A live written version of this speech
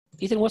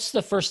Ethan, what's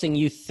the first thing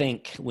you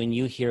think when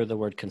you hear the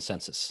word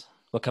consensus?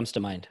 What comes to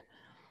mind?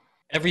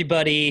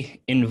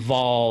 Everybody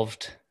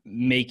involved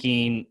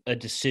making a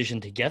decision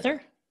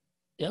together.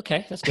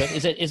 Okay, that's good.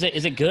 Is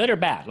it good or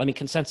bad? I mean,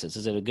 consensus.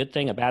 Is it a good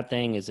thing, a bad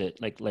thing? Is it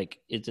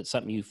is it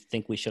something you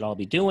think we should all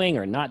be doing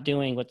or not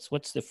doing?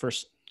 What's the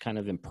first kind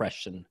of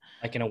impression?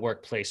 Like in a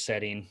workplace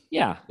setting.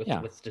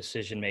 With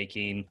decision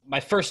making.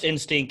 My first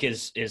instinct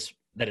is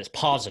that it's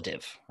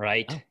positive,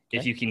 right? Oh, okay.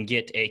 If you can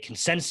get a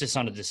consensus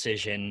on a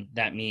decision,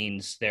 that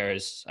means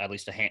there's at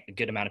least a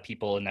good amount of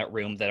people in that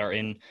room that are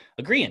in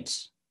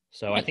agreement.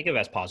 So right. I think of it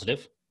as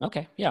positive.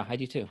 Okay. Yeah, I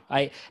do too.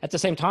 At the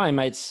same time,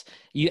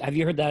 have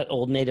you heard that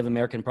old Native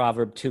American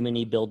proverb, too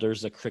many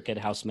builders a crooked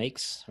house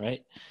makes,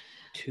 right?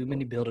 Too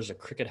many builders a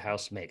crooked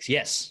house makes.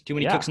 Yes. Too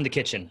many cooks in the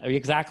kitchen.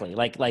 Exactly.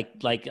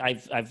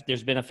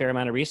 There's been a fair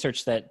amount of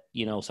research that,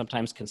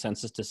 sometimes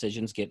consensus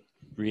decisions get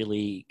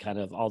really kind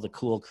of all the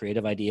cool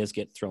creative ideas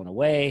get thrown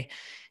away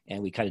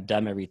and we kind of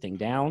dumb everything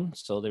down.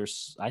 So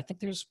I think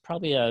there's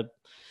probably a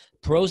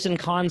pros and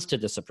cons to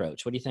this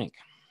approach. What do you think?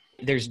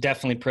 There's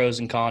definitely pros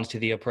and cons to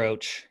the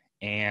approach,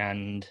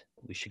 and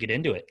we should get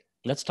into it.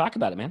 Let's talk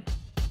about it, man.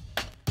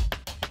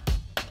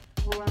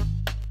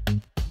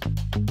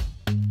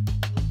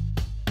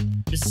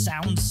 This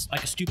sounds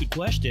like a stupid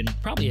question.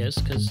 Probably is,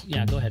 because,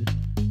 go ahead.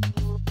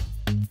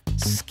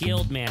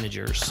 Skilled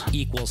managers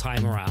equals high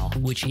morale,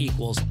 which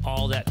equals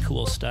all that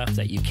cool stuff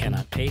that you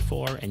cannot pay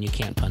for and you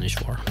can't punish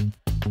for.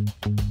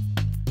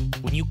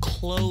 When you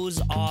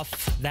close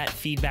off that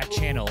feedback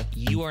channel,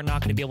 you are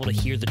not going to be able to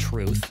hear the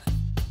truth.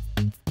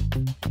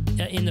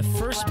 In the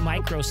first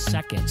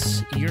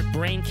microseconds, your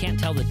brain can't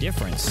tell the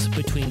difference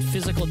between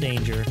physical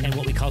danger and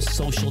what we call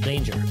social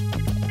danger.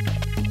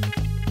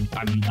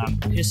 I'm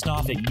pissed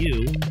off at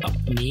you.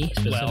 Me,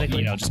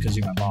 specifically? Well, just because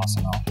you're my boss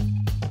and all.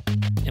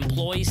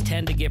 Employees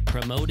tend to get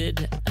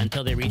promoted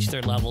until they reach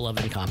their level of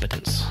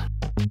incompetence.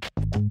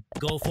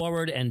 Go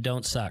forward and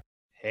don't suck.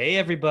 Hey,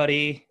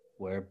 everybody.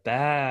 We're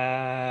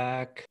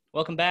back.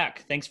 Welcome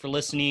back. Thanks for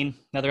listening.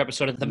 Another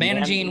episode of the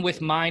Managing with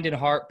Mind and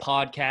Heart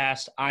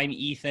podcast. I'm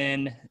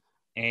Ethan,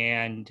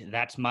 and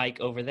that's Mike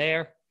over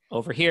there.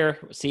 Over here.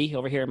 See?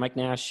 Over here, Mike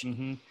Nash.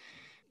 Mm-hmm.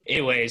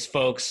 Anyways,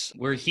 folks,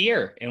 we're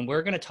here, and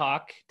we're going to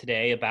talk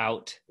today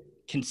about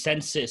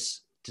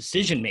consensus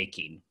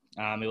decision-making.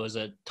 It was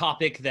a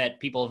topic that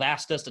people have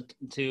asked us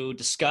to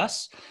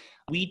discuss.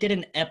 We did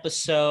an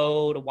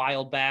episode a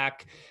while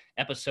back,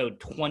 episode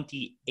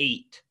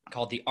 28,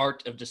 called The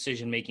Art of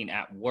Decision-Making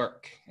at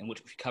Work, in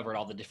which we covered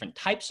all the different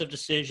types of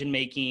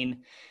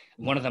decision-making.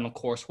 One of them, of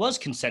course, was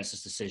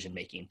consensus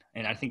decision-making,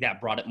 and I think that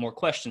brought up more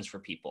questions for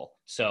people.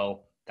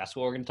 So that's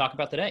what we're going to talk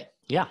about today.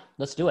 Yeah,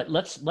 let's do it.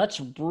 Let's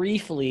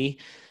briefly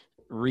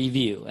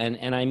review,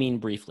 and I mean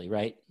briefly,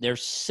 right?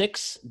 There's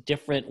 6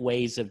 different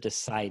ways of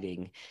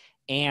deciding,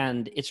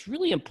 and it's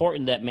really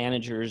important that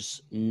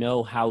managers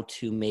know how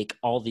to make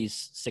all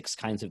these 6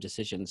 kinds of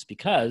decisions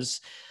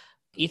because,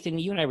 Ethan,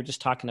 you and I were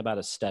just talking about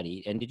a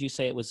study, and did you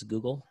say it was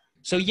Google?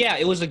 So yeah,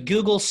 it was a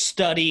Google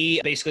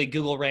study. Basically,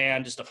 Google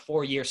ran just a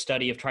 4-year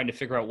study of trying to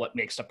figure out what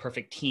makes a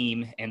perfect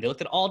team. And they looked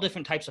at all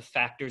different types of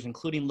factors,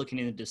 including looking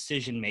into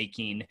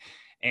decision-making.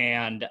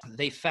 And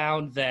they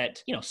found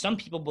that, some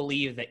people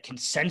believe that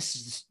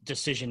consensus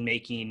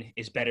decision-making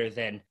is better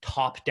than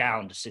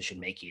top-down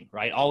decision-making,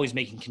 right? Always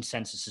making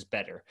consensus is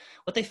better.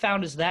 What they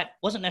found is that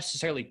wasn't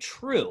necessarily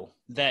true,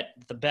 that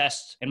the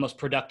best and most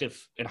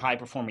productive and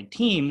high-performing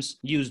teams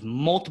use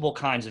multiple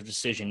kinds of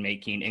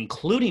decision-making,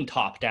 including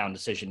top-down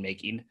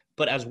decision-making,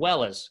 but as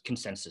well as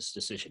consensus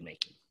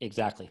decision-making.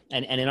 Exactly.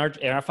 And in our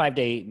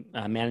 5-day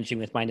Managing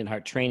with Mind and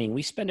Heart training,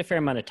 we spend a fair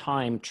amount of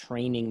time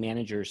training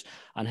managers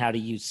on how to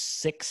use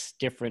 6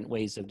 different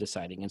ways of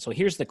deciding. And so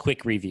here's the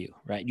quick review,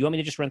 right? You want me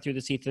to just run through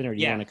this, Ethan, or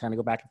do you want to kind of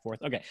go back and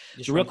forth? Okay.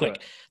 So real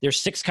quick, there's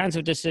 6 kinds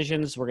of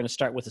decisions. We're going to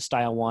start with the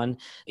style 1.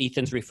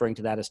 Ethan's referring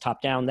to that as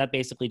top down. That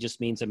basically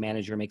just means a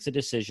manager makes a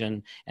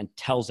decision and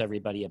tells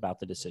everybody about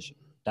the decision.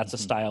 That's a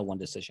style 1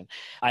 decision.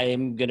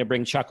 I'm going to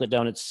bring chocolate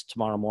donuts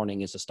tomorrow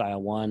morning is a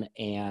style 1.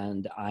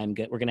 And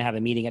we're going to have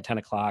a meeting at 10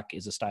 o'clock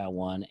is a style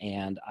 1.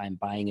 And I'm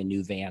buying a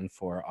new van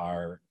for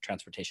our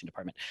transportation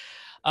department.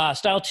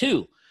 Style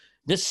 2,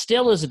 this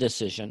still is a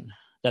decision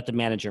that the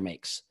manager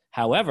makes.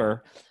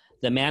 However,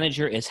 the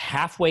manager is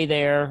halfway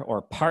there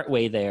or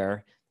partway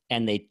there,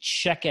 and they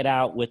check it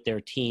out with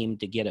their team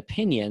to get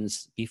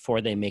opinions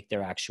before they make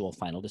their actual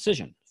final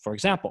decision. For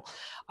example,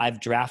 I've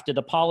drafted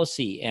a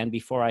policy, and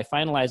before I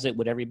finalize it,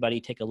 would everybody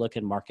take a look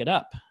and mark it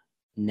up?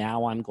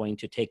 Now I'm going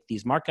to take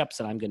these markups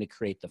and I'm going to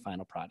create the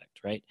final product,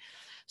 right?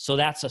 So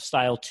that's a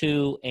style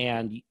 2,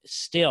 and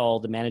still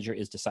the manager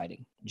is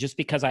deciding. Just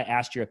because I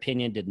asked your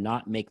opinion did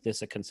not make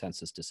this a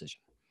consensus decision.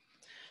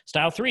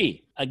 Style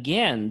 3,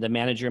 again, the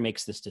manager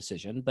makes this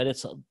decision, but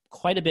it's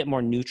quite a bit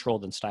more neutral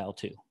than style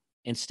 2.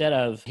 Instead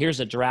of, here's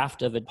a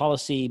draft of a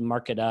policy,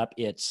 mark it up,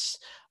 it's,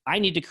 I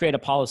need to create a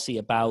policy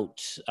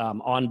about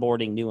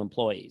onboarding new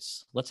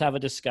employees. Let's have a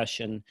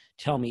discussion.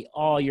 Tell me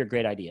all your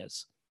great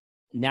ideas.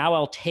 Now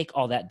I'll take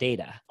all that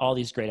data, all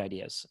these great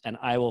ideas, and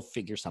I will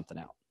figure something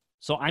out.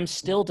 So I'm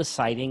still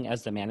deciding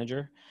as the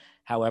manager.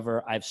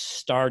 However, I've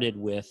started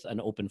with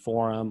an open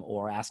forum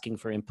or asking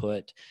for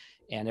input,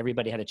 and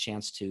everybody had a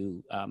chance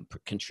to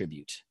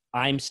contribute.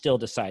 I'm still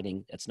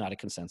deciding. It's not a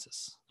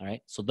consensus. All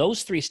right. So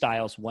those three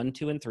styles, 1,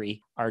 2, and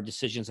 3, are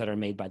decisions that are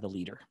made by the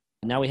leader.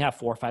 Now we have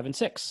 4, 5, and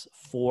 6.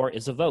 4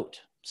 is a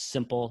vote,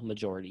 simple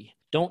majority.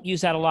 Don't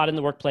use that a lot in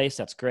the workplace.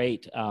 That's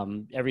great.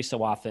 Every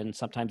so often,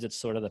 sometimes it's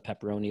sort of the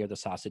pepperoni or the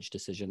sausage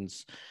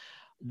decisions.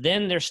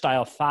 Then there's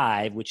style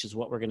 5, which is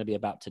what we're going to be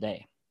about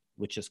today,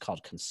 which is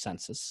called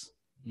consensus.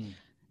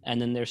 And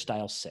then there's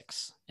style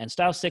 6. And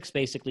style 6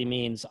 basically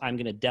means I'm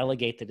going to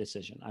delegate the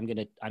decision. I'm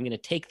going to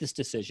take this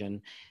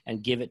decision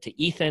and give it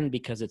to Ethan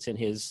because it's in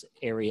his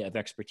area of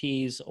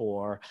expertise,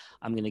 or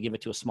I'm going to give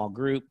it to a small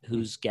group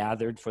who's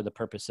gathered for the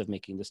purpose of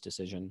making this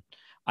decision.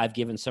 I've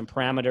given some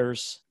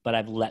parameters, but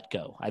I've let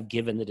go. I've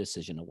given the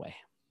decision away.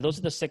 Those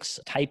are the 6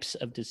 types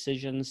of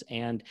decisions.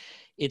 And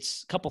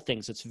it's a couple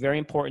things. It's very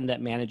important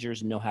that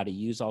managers know how to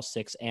use all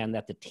 6, and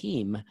that the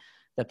team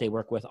that they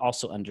work with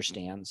also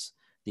understands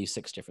these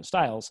 6 different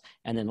styles.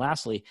 And then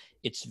lastly,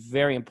 it's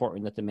very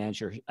important that the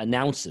manager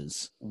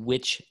announces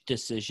which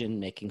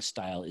decision-making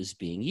style is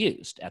being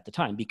used at the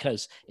time,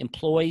 because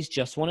employees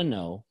just want to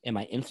know, am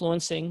I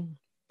influencing,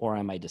 or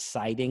am I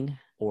deciding,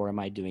 or am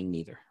I doing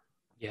neither?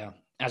 Yeah.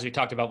 As we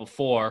talked about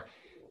before,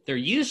 they're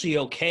usually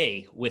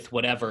okay with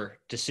whatever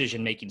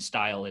decision-making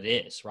style it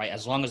is, right?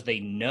 As long as they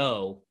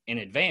know in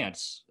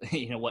advance,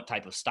 what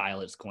type of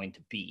style it's going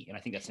to be. And I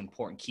think that's an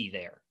important key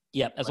there.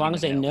 Yep. As long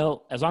as they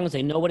know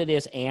what it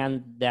is,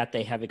 and that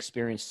they have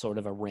experienced sort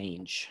of a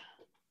range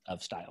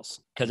of styles,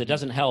 because it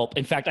doesn't help.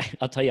 In fact,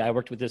 I'll tell you, I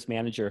worked with this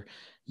manager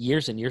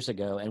years and years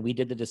ago, and we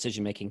did the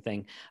decision-making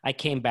thing. I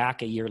came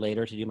back a year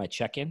later to do my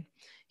check-in.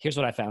 Here's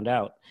what I found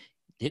out.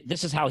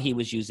 This is how he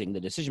was using the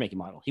decision-making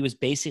model. He was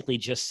basically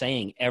just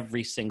saying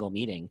every single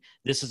meeting,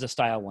 this is a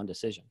style 1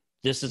 decision.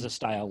 This is a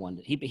style 1.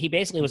 He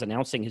basically was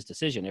announcing his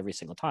decision every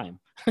single time,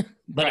 but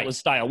Right. It was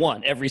style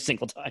 1 every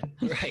single time.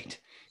 Right.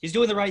 He's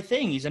doing the right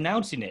thing. He's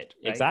announcing it.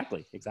 Right?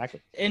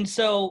 Exactly. And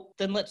so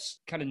then let's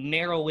kind of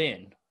narrow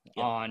in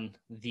on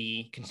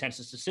the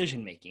consensus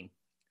decision-making.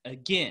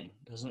 Again,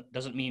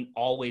 doesn't mean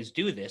always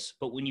do this,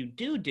 but when you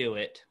do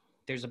it,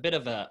 there's a bit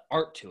of an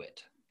art to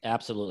it.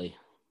 Absolutely.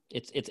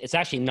 It's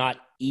actually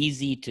not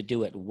easy to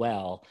do it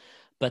well,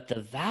 but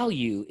the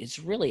value is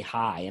really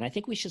high. And I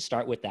think we should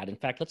start with that. In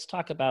fact, let's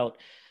talk about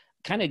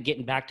kind of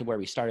getting back to where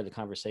we started the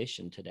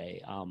conversation today,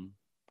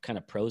 kind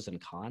of pros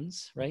and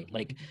cons, right?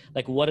 Like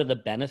what are the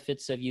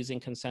benefits of using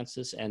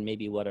consensus, and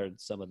maybe what are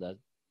some of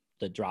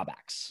the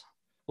drawbacks?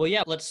 Well,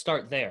 yeah, let's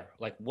start there.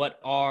 Like, what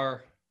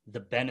are the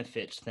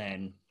benefits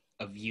then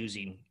of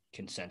using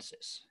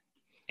consensus?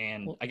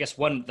 And I guess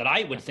one that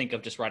I would think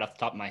of just right off the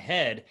top of my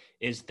head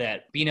is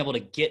that being able to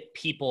get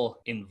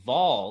people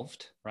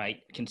involved,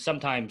 right, can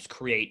sometimes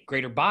create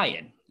greater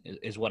buy-in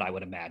is what I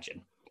would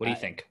imagine. What do you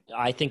think?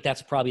 I think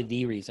that's probably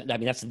the reason. I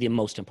mean, that's the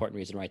most important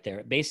reason right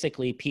there.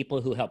 Basically,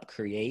 people who help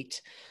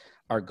create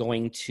are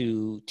going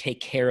to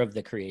take care of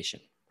the creation,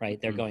 right?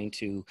 They're going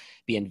to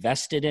be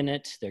invested in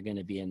it. They're going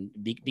to be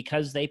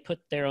because they put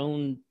their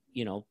own,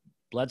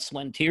 blood,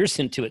 sweat, and tears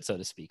into it, so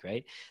to speak,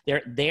 right?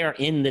 They're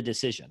in the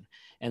decision.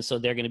 And so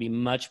they're going to be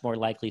much more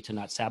likely to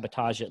not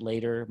sabotage it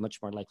later,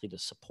 much more likely to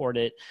support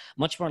it,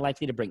 much more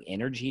likely to bring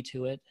energy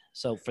to it.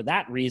 So for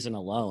that reason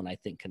alone, I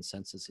think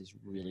consensus is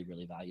really,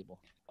 really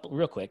valuable.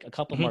 Real quick, a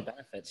couple more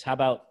benefits. How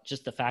about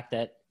just the fact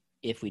that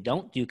if we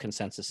don't do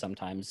consensus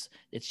sometimes,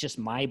 it's just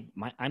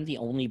I'm the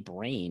only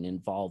brain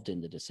involved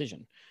in the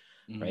decision,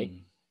 right?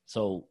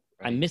 So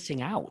I'm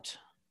missing out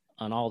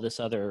on all this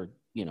other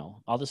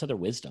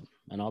wisdom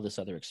and all this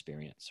other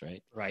experience,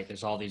 right? Right.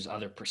 There's all these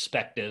other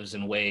perspectives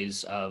and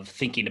ways of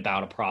thinking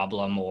about a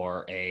problem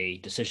or a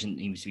decision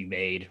that needs to be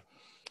made.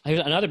 Here's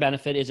another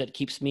benefit is it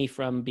keeps me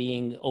from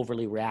being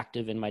overly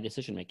reactive in my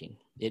decision-making.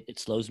 It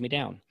slows me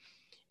down.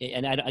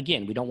 And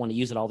again, we don't want to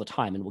use it all the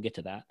time, and we'll get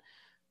to that,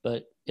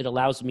 but it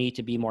allows me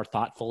to be more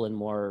thoughtful and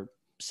more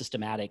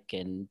systematic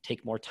and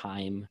take more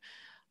time.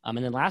 And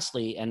then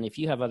lastly, and if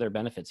you have other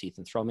benefits,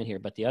 Ethan, throw them in here,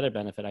 but the other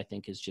benefit I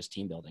think is just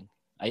team building.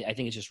 I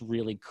think it's just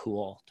really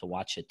cool to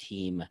watch a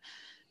team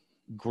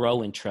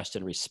grow in trust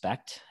and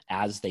respect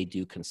as they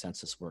do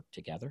consensus work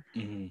together.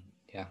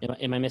 Yeah.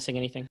 Am I missing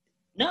anything?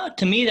 No,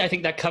 to me, I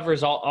think that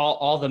covers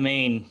all the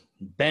main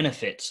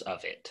benefits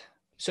of it.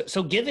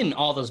 So given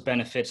all those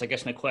benefits, I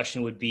guess my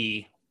question would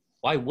be,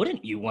 why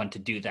wouldn't you want to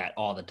do that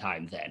all the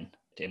time then?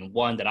 And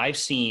one that I've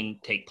seen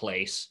take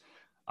place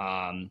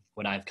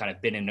when I've kind of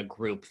been in a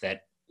group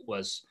that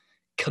was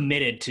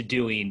committed to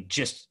doing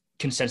just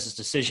consensus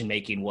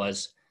decision-making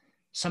was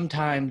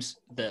sometimes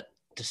the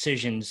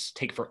decisions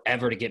take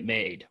forever to get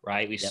made,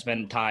 right? We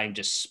spend time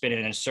just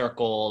spinning in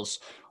circles,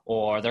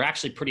 or they're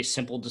actually pretty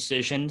simple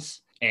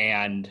decisions,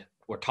 and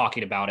we're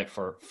talking about it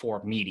for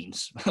 4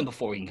 meetings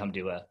before we can come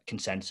to a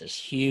consensus.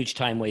 Huge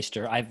time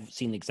waster. I've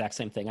seen the exact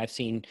same thing. I've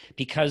seen,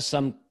 because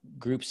some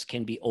groups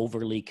can be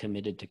overly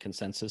committed to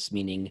consensus,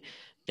 meaning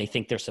they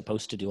think they're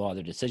supposed to do all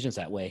their decisions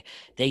that way,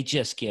 they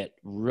just get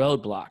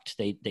roadblocked.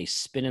 They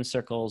spin in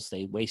circles,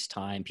 they waste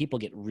time. People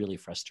get really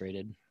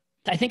frustrated.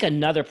 I think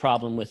another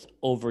problem with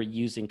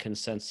overusing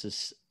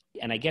consensus,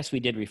 and I guess we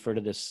did refer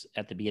to this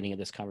at the beginning of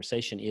this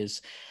conversation,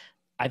 is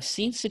I've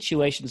seen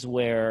situations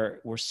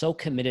where we're so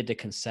committed to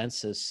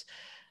consensus,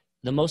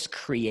 the most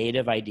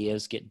creative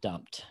ideas get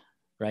dumped,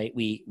 right?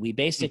 We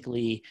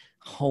basically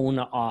hone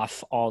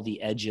off all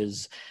the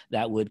edges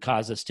that would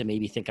cause us to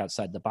maybe think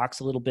outside the box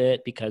a little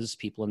bit because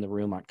people in the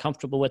room aren't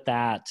comfortable with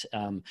that.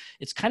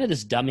 It's kind of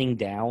this dumbing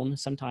down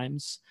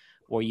sometimes,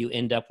 or you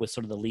end up with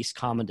sort of the least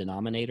common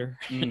denominator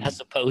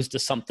as opposed to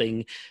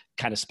something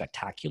kind of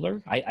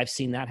spectacular. I've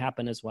seen that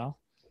happen as well.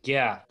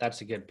 Yeah,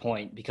 that's a good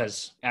point,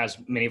 because as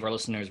many of our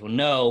listeners will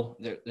know,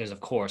 there's, of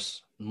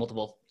course,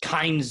 multiple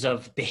kinds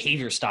of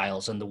behavior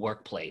styles in the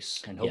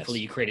workplace. And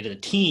hopefully you created a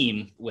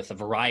team with a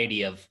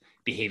variety of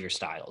behavior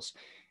styles.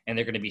 And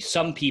there are going to be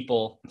some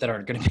people that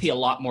are going to be a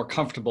lot more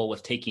comfortable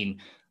with taking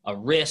a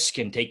risk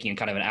and taking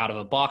kind of an out of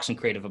a box and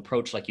creative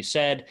approach, like you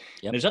said.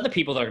 And there's other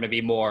people that are going to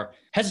be more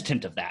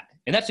hesitant of that.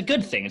 And that's a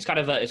good thing. It's kind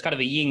of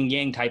a yin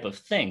yang type of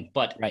thing.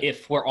 But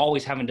if we're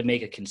always having to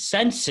make a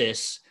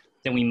consensus,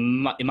 then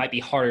it might be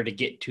harder to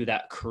get to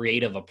that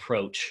creative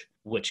approach,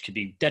 which could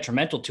be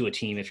detrimental to a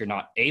team if you're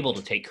not able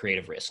to take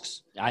creative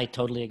risks. I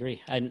totally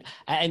agree. And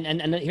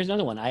here's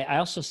another one. I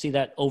also see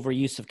that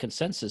overuse of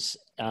consensus.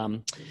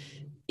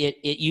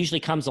 It usually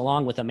comes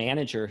along with a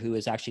manager who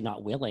is actually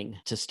not willing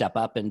to step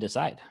up and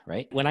decide,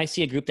 right? When I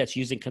see a group that's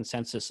using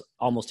consensus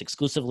almost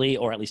exclusively,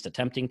 or at least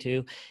attempting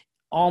to,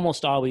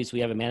 almost always we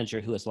have a manager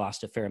who has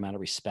lost a fair amount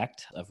of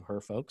respect of her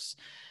folks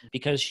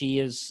because she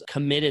is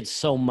committed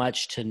so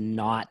much to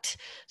not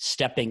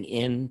stepping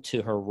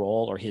into her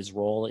role or his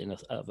role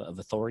of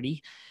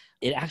authority.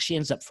 It actually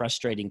ends up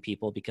frustrating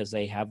people because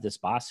they have this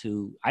boss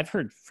who, I've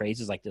heard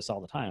phrases like this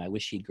all the time. I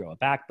wish he'd grow a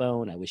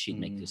backbone. I wish he'd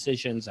make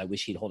decisions. I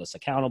wish he'd hold us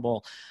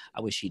accountable. I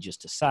wish he'd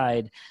just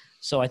decide.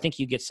 So I think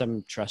you get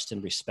some trust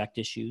and respect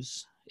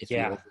issues if you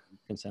have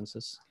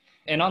consensus.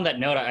 And on that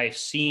note, I've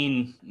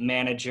seen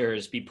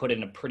managers be put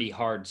in a pretty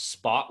hard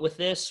spot with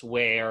this,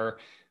 where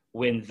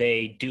when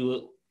they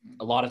do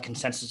a lot of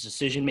consensus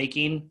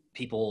decision-making,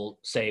 people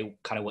say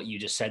kind of what you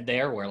just said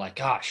there, where like,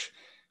 gosh,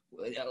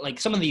 like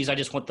some of these, I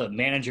just want the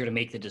manager to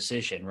make the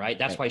decision, right?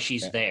 That's why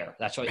she's there.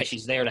 That's why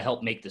she's there to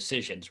help make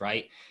decisions,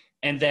 right?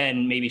 And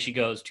then maybe she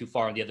goes too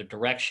far in the other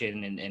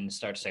direction and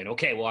starts saying,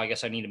 okay, well, I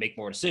guess I need to make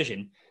more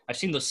decision. I've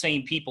seen those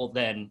same people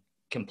then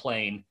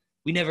complain,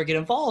 we never get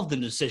involved in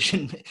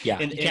decision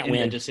in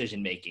the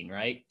decision making,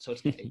 right? So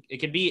it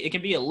can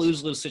be a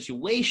lose-lose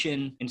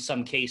situation in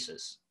some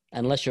cases.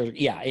 Unless you're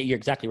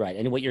exactly right.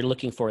 And what you're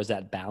looking for is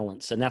that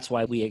balance. And that's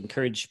why we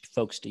encourage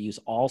folks to use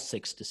all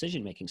 6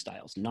 decision-making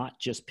styles, not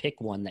just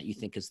pick one that you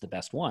think is the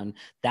best one.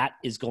 That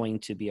is going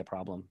to be a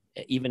problem.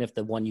 Even if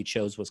the one you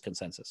chose was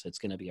consensus, it's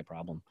going to be a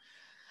problem.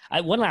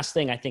 One last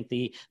thing, I think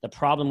the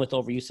problem with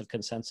overuse of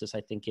consensus,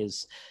 I think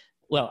is,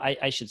 well,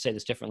 I should say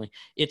this differently.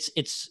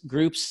 It's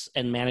groups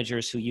and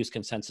managers who use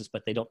consensus,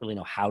 but they don't really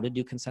know how to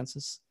do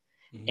consensus.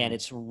 And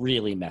it's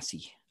really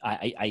messy.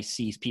 I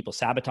see people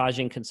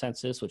sabotaging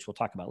consensus, which we'll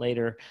talk about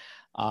later.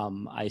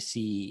 I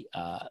see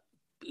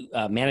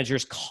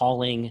managers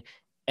calling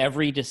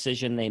every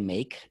decision they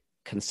make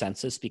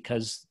consensus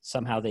because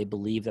somehow they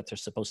believe that they're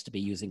supposed to be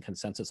using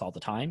consensus all the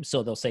time.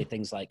 So they'll say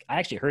things like, I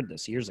actually heard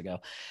this years ago.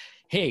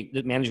 Hey,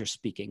 the manager's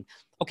speaking.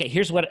 Okay,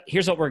 here's what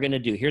we're going to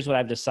do. Here's what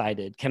I've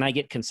decided. Can I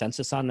get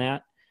consensus on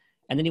that?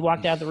 And then he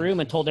walked out of the room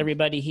and told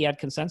everybody he had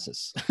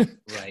consensus.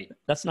 Right.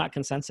 That's not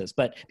consensus.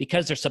 But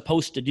because they're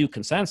supposed to do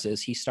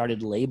consensus, he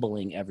started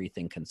labeling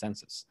everything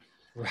consensus.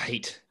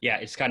 Right. Yeah,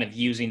 it's kind of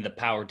using the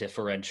power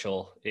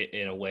differential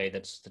in a way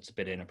that's a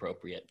bit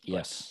inappropriate.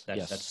 Yes.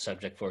 That's a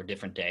subject for a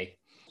different day.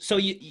 So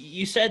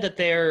you said that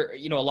there,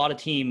 a lot of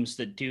teams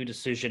that do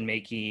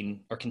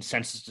decision-making or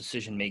consensus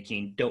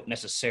decision-making don't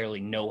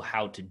necessarily know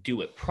how to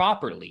do it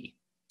properly.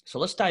 So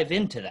let's dive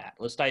into that.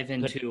 Let's dive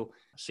into,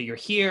 so you're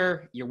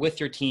here, you're with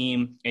your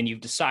team, and you've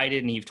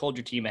decided and you've told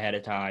your team ahead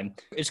of time,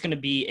 it's going to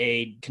be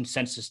a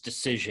consensus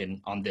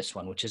decision on this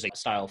one, which is a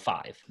style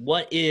 5.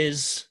 What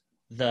is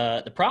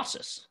the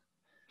process?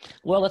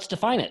 Well, let's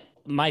define it.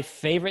 My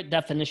favorite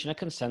definition of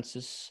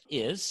consensus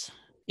is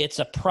it's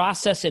a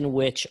process in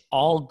which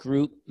all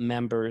group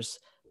members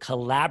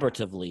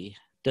collaboratively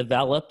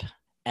develop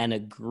and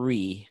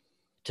agree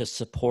to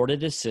support a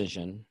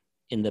decision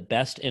in the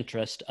best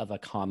interest of a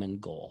common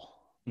goal.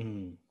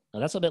 Now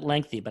that's a bit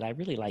lengthy, but I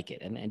really like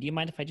it. And do you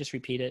mind if I just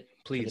repeat it?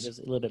 Please. It is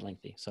a little bit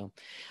lengthy. So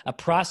a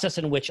process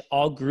in which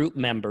all group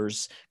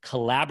members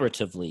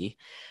collaboratively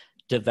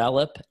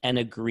develop and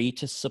agree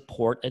to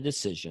support a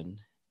decision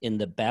in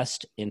the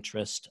best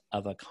interest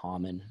of a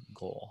common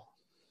goal.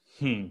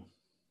 And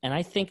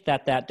I think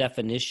that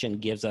definition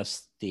gives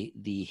us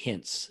the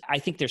hints. I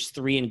think there's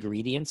 3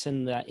 ingredients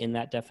in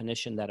that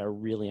definition that are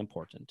really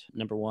important.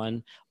 Number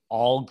 1,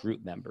 all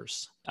group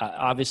members.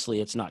 Obviously,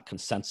 it's not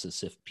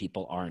consensus if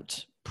people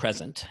aren't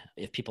present,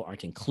 if people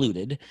aren't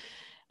included,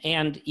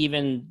 and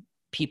even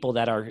people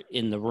that are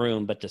in the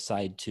room but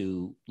decide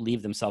to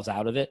leave themselves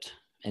out of it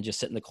and just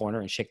sit in the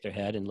corner and shake their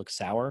head and look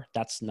sour.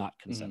 That's not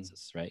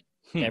consensus, right?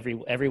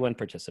 Everyone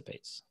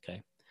participates.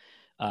 Okay.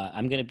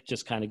 I'm going to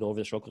just kind of go over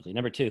this real quickly.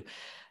 Number two,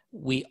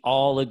 we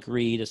all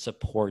agree to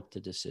support the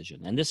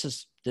decision. And this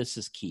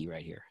is key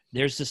right here.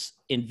 There's this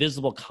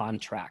invisible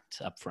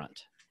contract up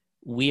front.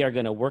 We are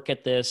going to work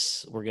at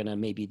this. We're going to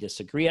maybe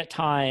disagree at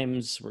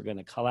times. We're going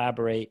to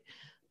collaborate,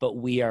 but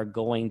we are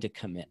going to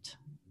commit.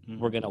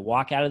 We're going to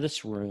walk out of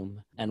this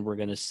room and we're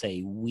going to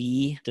say,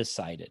 we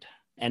decided.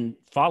 And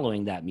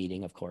following that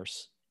meeting, of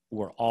course,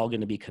 we're all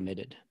going to be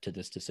committed to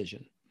this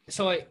decision.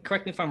 So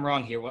correct me if I'm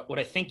wrong here. What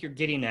I think you're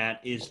getting at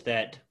is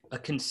that a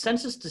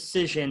consensus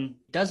decision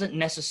doesn't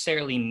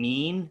necessarily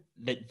mean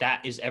that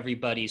that is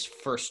everybody's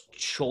first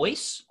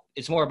choice.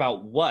 It's more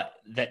about what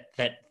that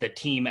the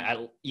team,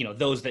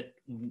 those that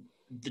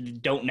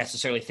don't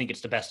necessarily think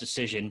it's the best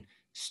decision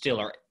still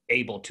are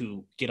able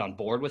to get on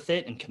board with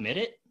it and commit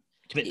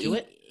to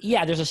it.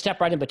 Yeah, there's a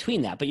step right in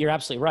between that, but you're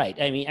absolutely right.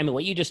 I mean,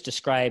 what you just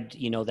described,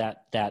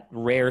 that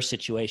rare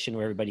situation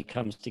where everybody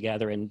comes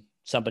together and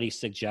somebody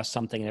suggests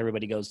something and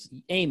everybody goes,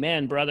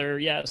 amen, brother.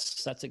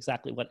 Yes, that's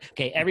exactly what,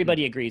 okay.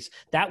 Everybody agrees.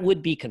 That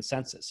would be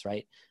consensus,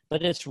 right?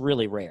 But it's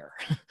really rare.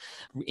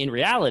 In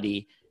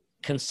reality,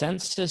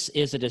 consensus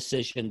is a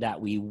decision that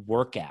we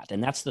work at.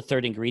 And that's the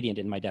third ingredient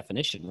in my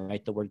definition,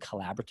 right? The word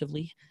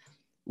collaboratively.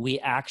 We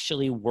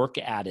actually work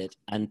at it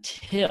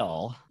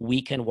until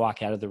we can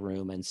walk out of the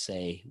room and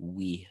say,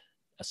 we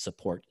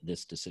support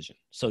this decision.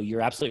 So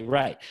you're absolutely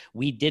right.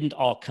 We didn't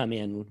all come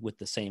in with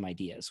the same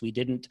ideas. We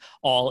didn't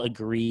all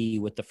agree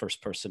with the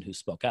first person who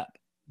spoke up,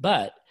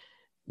 but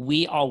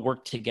we all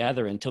worked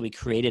together until we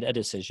created a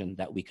decision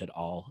that we could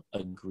all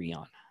agree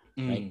on,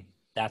 right?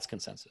 That's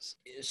consensus.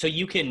 So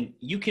you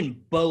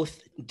can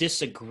both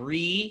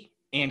disagree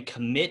and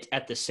commit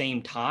at the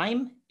same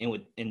time,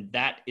 and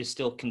that is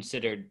still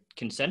considered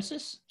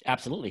consensus?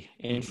 Absolutely.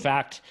 In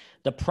fact,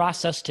 the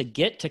process to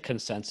get to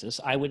consensus,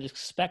 I would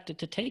expect it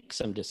to take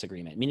some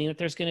disagreement, meaning that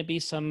there's going to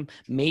be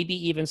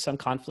maybe even some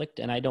conflict.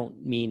 And I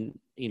don't mean,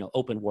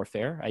 open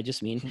warfare. I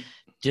just mean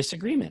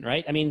disagreement,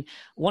 right? I mean,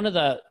 one of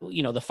the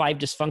 5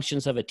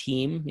 dysfunctions of a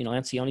team,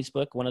 Ancione's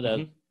book, one of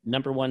the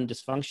number one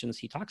dysfunctions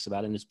he talks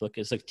about in his book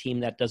is a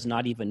team that does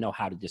not even know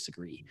how to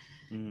disagree,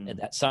 and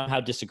that somehow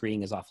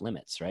disagreeing is off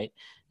limits, right?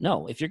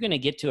 No, if you're going to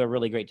get to a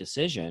really great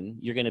decision,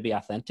 you're going to be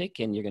authentic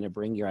and you're going to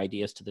bring your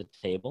ideas to the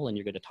table and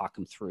you're going to talk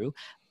them through.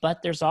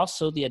 But there's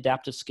also the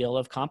adaptive skill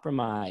of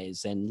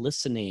compromise and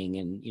listening.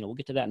 And, we'll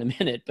get to that in a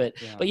minute, but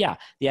yeah,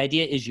 the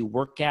idea is you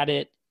work at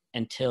it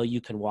until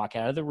you can walk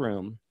out of the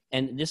room.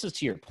 And this is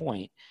to your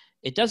point.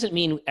 It doesn't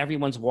mean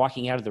everyone's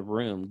walking out of the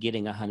room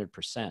getting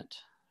 100%,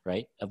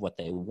 right, of what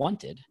they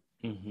wanted.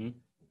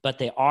 But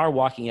they are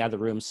walking out of the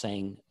room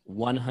saying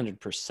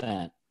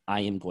 100%, I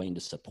am going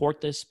to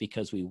support this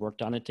because we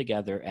worked on it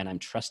together and I'm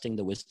trusting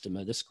the wisdom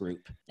of this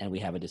group and we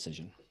have a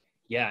decision.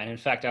 Yeah. And in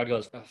fact, I would go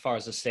as far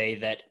as to say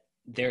that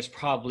there's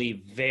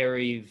probably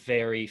very,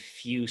 very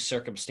few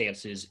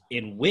circumstances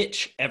in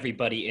which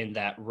everybody in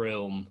that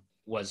room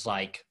was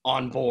like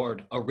on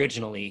board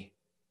originally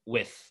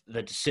with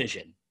the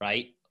decision,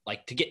 right?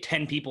 Like to get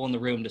 10 people in the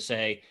room to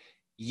say,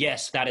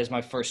 yes, that is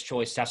my first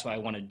choice. That's what I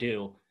want to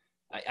do.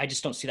 I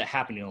just don't see that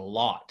happening a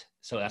lot.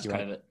 So that's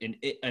kind of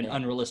an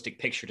unrealistic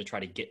picture to try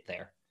to get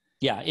there.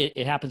 Yeah,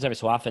 it happens every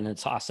so often, and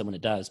it's awesome when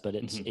it does, but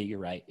you're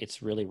right.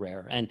 It's really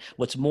rare. And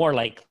what's more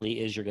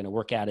likely is you're going to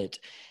work at it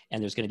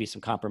and there's going to be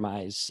some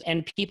compromise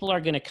and people are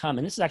going to come.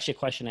 And this is actually a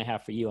question I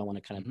have for you. I want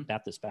to kind of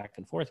bat this back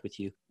and forth with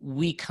you.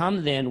 We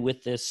come then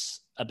with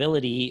this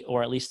ability,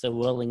 or at least the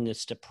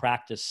willingness to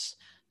practice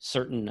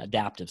certain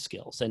adaptive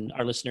skills. And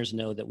our listeners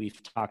know that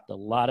we've talked a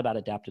lot about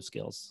adaptive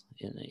skills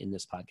in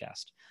this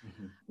podcast.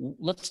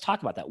 Let's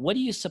talk about that. What do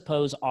you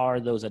suppose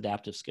are those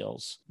adaptive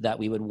skills that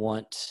we would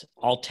want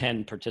all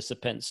 10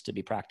 participants to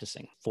be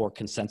practicing for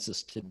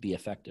consensus to be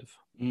effective?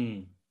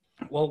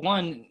 Well,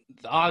 the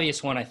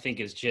obvious one I think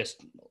is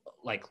just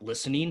like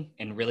listening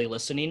and really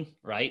listening,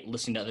 right?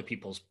 Listening to other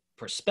people's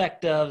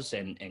perspectives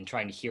and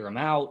trying to hear them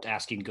out,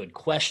 asking good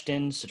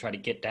questions to try to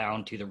get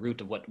down to the root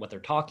of what they're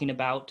talking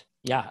about.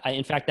 Yeah.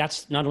 In fact,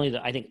 that's not only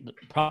I think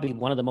probably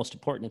one of the most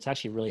important. It's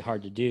actually really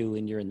hard to do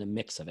when you're in the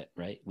mix of it,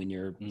 right? When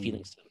you're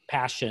feeling some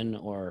passion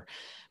or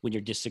when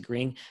you're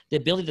disagreeing, the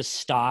ability to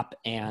stop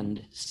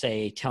and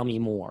say, tell me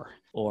more,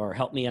 or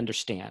help me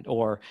understand,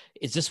 or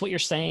is this what you're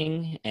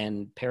saying?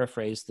 And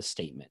paraphrase the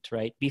statement,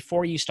 right?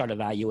 Before you start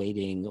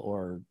evaluating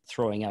or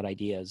throwing out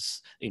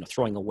ideas,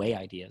 throwing away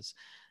ideas,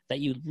 that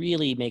you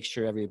really make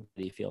sure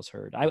everybody feels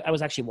heard. I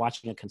was actually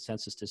watching a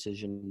consensus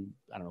decision,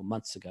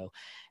 months ago.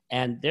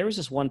 And there was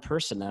this one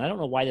person, and I don't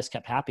know why this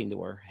kept happening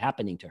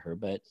to her,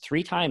 but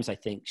 3 times I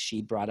think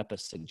she brought up a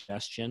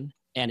suggestion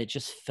and it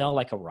just fell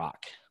like a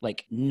rock.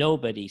 Like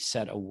nobody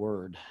said a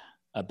word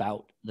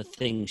about the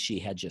thing she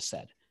had just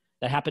said.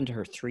 That happened to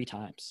her 3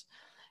 times.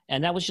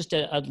 And that was just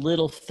a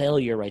little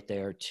failure right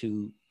there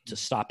to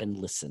stop and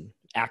listen,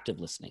 active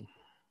listening.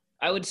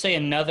 I would say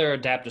another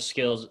adaptive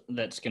skill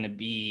that's going to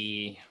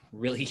be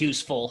really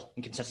useful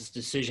in consensus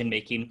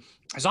decision-making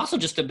is also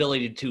just the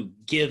ability to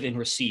give and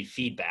receive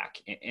feedback.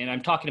 And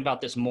I'm talking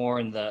about this more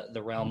in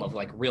the realm of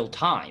like real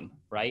time,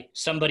 right?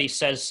 Somebody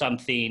says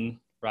something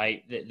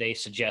right? They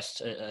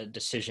suggest a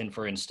decision,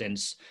 for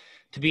instance,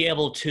 to be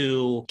able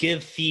to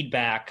give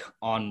feedback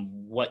on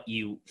what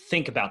you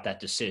think about that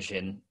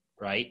decision,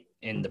 right,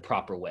 in the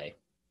proper way.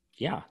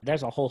 Yeah,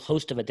 there's a whole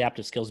host of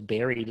adaptive skills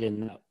buried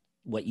in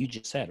what you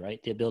just said,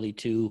 right? The ability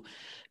to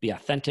be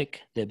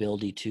authentic,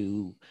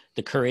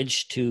 the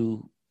courage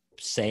to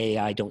say,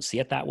 I don't see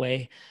it that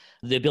way,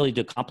 the ability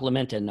to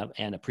compliment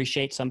and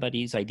appreciate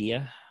somebody's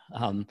idea.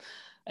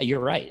 You're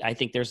right. I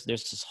think there's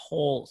this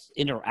whole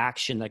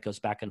interaction that goes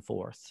back and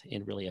forth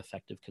in really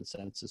effective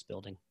consensus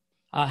building.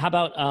 How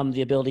about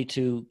the ability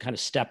to kind of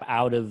step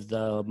out of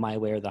the my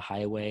way or the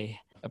highway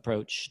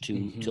approach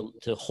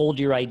to hold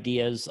your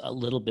ideas a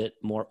little bit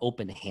more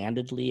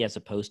open-handedly as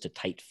opposed to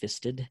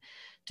tight-fisted,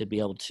 to be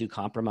able to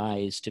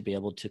compromise, to be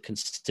able to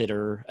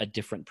consider a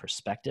different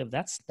perspective.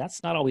 That's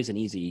not always an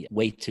easy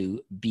way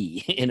to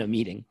be in a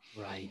meeting.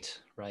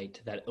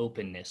 Right. That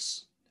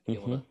openness, be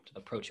able to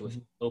approach it with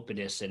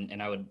openness.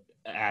 And I would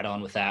add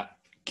on with that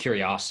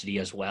curiosity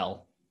as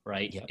well,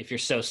 right? Yep. If you're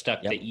so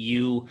stuck that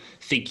you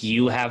think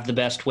you have the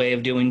best way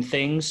of doing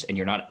things and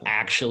you're not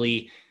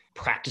actually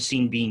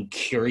practicing being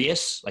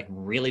curious, like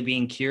really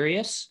being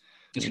curious,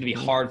 it's going to be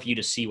hard for you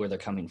to see where they're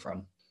coming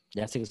from.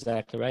 That's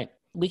exactly right.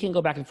 We can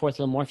go back and forth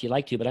a little more if you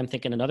like to, but I'm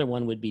thinking another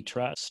one would be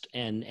trust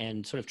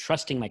and sort of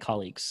trusting my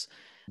colleagues,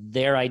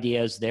 their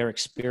ideas, their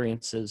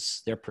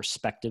experiences, their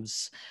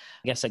perspectives.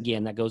 I guess,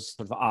 again, that goes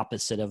sort of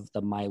opposite of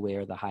the my way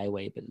or the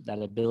highway, but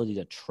that ability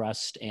to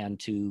trust and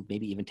to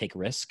maybe even take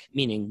risk,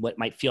 meaning what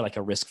might feel like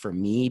a risk for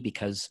me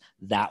because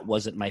that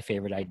wasn't my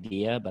favorite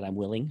idea, but I'm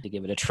willing to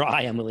give it a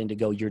try. I'm willing to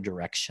go your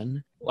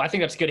direction. Well, I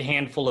think that's a good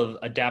handful of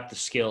adaptive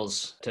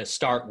skills to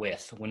start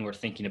with when we're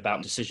thinking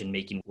about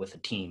decision-making with a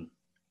team.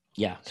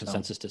 Yeah,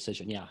 consensus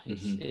decision. Yeah,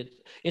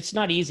 it's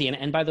not easy.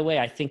 And by the way,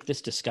 I think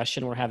this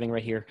discussion we're having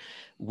right here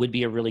would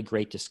be a really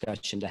great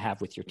discussion to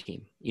have with your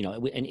team. You know,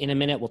 and in a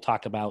minute, we'll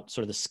talk about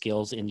sort of the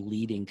skills in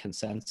leading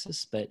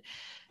consensus. But,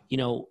 you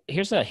know,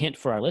 here's a hint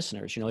for our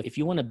listeners. You know, if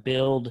you want to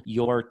build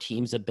your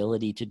team's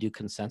ability to do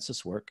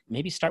consensus work,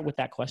 maybe start with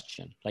that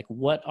question. Like,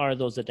 what are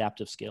those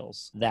adaptive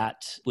skills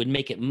that would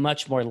make it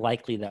much more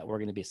likely that we're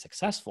going to be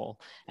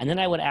successful? And then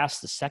I would ask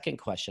the second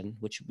question,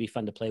 which would be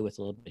fun to play with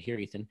a little bit here,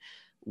 Ethan.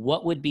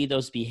 What would be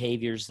those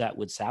behaviors that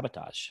would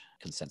sabotage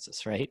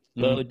consensus, right?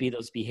 What would be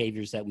those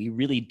behaviors that we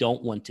really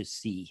don't want to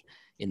see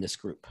in this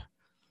group?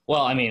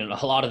 Well, I mean,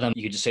 a lot of them,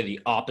 you could just say the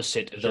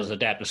opposite of those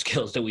adaptive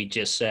skills that we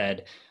just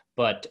said,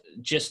 but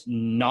just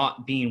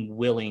not being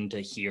willing to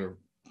hear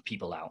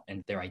people out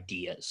and their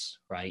ideas,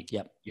 right?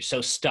 Yep. You're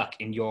so stuck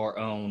in your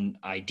own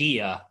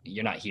idea,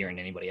 you're not hearing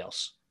anybody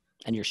else.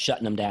 And you're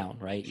shutting them down,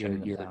 right?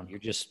 You're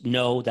just,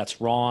 no, that's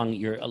wrong.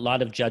 You're a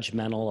lot of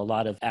judgmental, a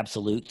lot of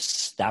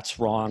absolutes. That's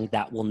wrong.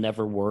 That will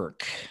never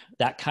work.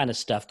 That kind of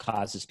stuff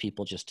causes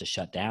people just to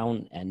shut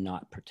down and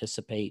not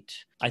participate.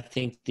 I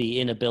think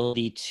the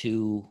inability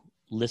to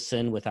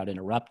listen without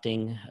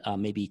interrupting,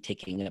 maybe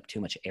taking up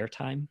too much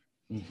airtime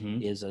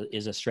is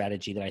a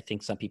strategy that I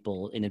think some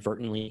people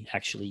inadvertently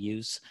actually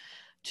use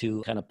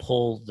to kind of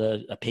pull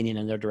the opinion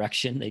in their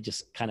direction. They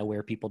just kind of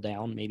wear people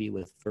down, maybe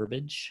with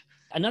verbiage.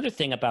 Another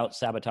thing about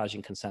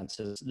sabotaging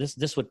consensus,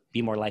 this would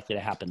be more likely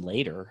to happen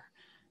later.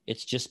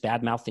 It's just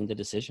bad-mouthing the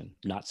decision,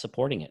 not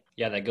supporting it.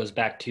 Yeah, that goes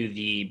back to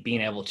the being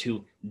able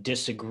to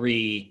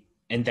disagree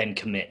and then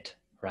commit,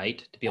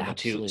 right? To be able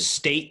to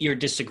state your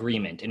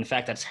disagreement. In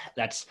fact,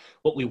 that's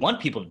what we want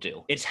people to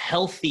do. It's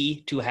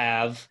healthy to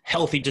have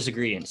healthy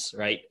disagreements,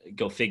 right?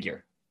 Go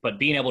figure. But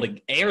being able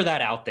to air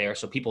that out there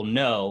so people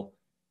know,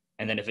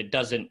 and then if it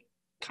doesn't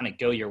kind of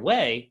go your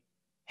way,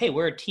 hey,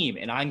 we're a team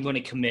and I'm going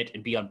to commit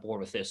and be on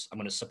board with this. I'm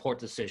going to support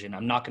the decision.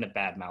 I'm not going to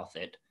badmouth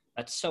it.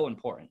 That's so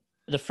important.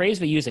 The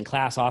phrase we use in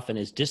class often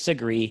is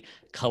disagree,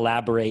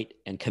 collaborate,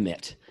 and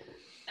commit.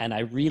 And I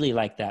really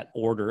like that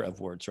order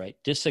of words, right?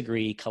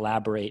 Disagree,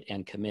 collaborate,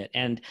 and commit.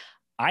 And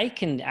I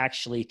can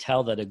actually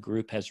tell that a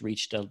group has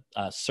reached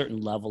a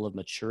certain level of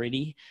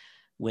maturity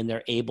when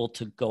they're able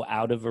to go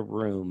out of a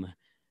room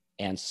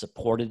and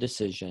support a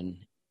decision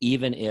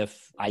even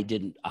if I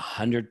didn't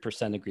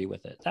 100% agree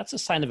with it. That's a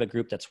sign of a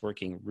group that's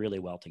working really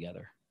well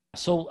together.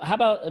 So how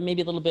about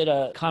maybe a little bit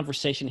of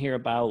conversation here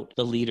about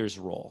the leader's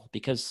role?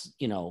 Because,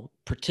 you know,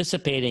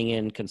 participating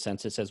in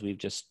consensus, as we've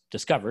just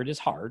discovered, is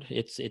hard.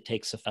 It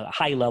takes a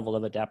high level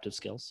of adaptive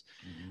skills.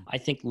 I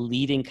think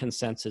leading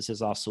consensus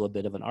is also a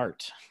bit of an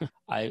art.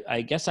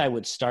 I guess I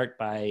would start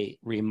by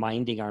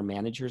reminding our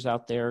managers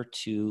out there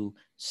to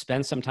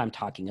spend some time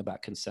talking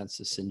about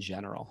consensus in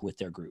general with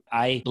their group.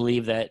 I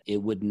believe that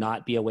it would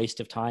not be a waste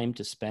of time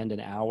to spend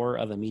an hour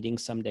of a meeting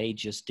someday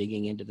just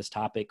digging into this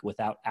topic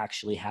without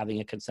actually having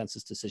a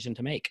consensus decision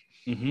to make.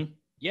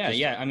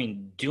 Yeah. I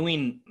mean,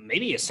 doing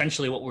maybe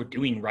essentially what we're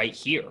doing right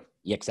here.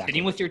 Yeah, exactly.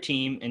 Sitting with your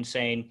team and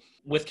saying,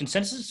 with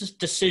consensus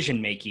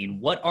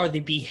decision-making, what are the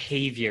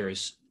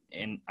behaviors?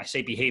 And I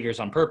say behaviors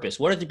on purpose.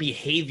 What are the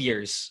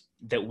behaviors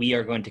that we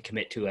are going to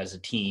commit to as a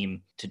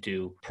team to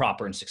do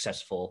proper and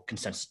successful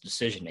consensus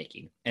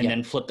decision-making? And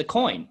then flip the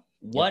coin.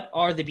 What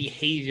are the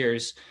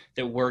behaviors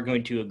that we're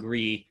going to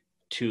agree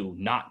to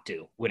not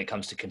do when it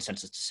comes to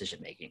consensus decision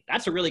making.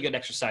 That's a really good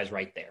exercise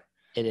right there.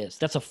 It is.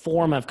 That's a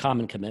form of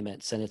common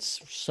commitments. And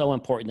it's so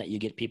important that you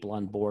get people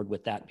on board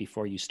with that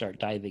before you start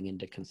diving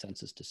into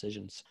consensus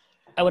decisions.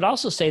 I would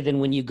also say then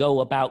when you go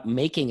about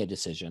making a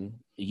decision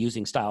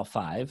using style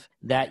 5,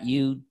 that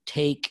you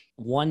take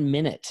 1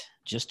 minute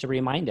just to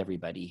remind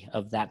everybody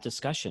of that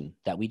discussion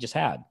that we just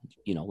had,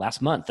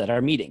 last month at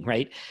our meeting,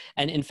 right?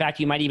 And in fact,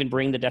 you might even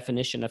bring the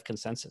definition of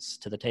consensus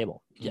to the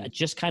table.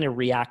 Just kind of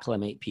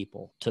reacclimate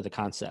people to the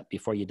concept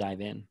before you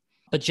dive in.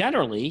 But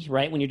generally,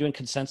 right, when you're doing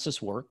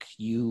consensus work,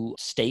 you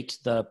state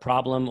the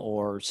problem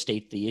or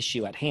state the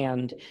issue at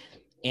hand,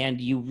 and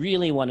you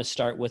really want to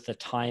start with a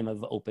time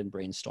of open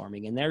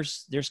brainstorming. And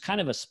there's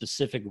kind of a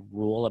specific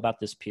rule about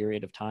this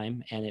period of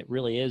time, and it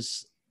really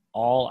is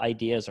all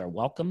ideas are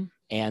welcome,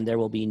 and there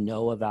will be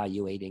no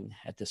evaluating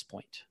at this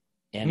point.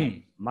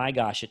 And my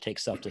gosh, it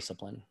takes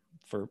self-discipline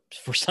for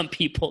some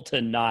people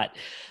to not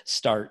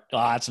start,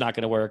 it's not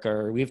going to work,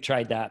 or we've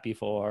tried that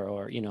before,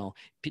 or,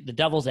 the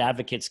devil's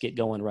advocates get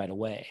going right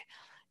away.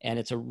 And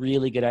it's a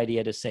really good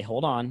idea to say,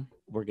 hold on,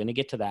 we're going to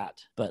get to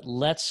that, but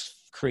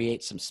let's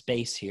create some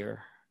space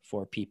here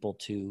for people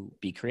to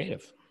be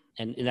creative.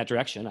 And in that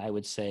direction, I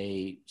would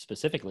say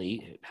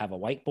specifically have a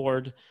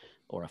whiteboard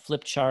or a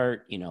flip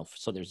chart,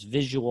 so there's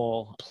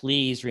visual.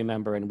 Please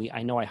remember, and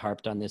I know I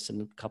harped on this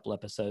in a couple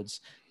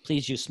episodes,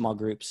 please use small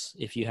groups.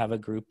 If you have a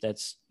group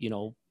that's,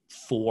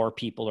 4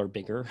 people or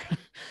bigger,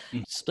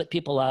 split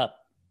people up,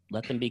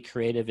 let them be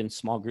creative in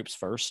small groups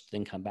first,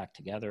 then come back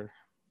together.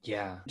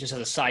 Yeah. Just as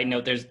a side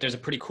note, there's a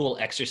pretty cool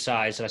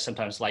exercise that I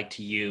sometimes like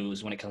to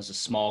use when it comes to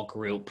small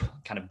group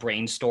kind of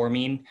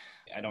brainstorming.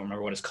 I don't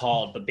remember what it's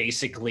called, but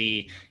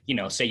basically,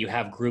 say you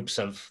have groups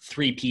of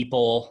 3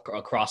 people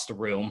across the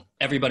room.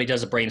 Everybody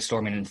does a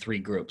brainstorming in 3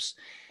 groups.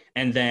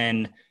 And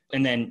then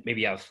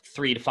maybe you have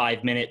 3 to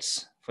 5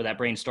 minutes for that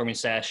brainstorming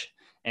sesh.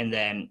 And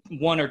then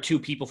 1 or 2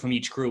 people from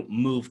each group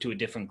move to a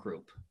different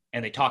group.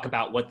 And they talk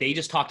about what they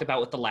just talked about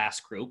with the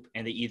last group.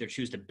 And they either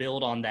choose to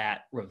build on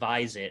that,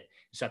 revise it.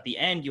 So at the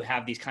end, you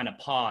have these kind of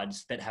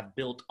pods that have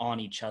built on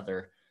each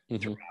other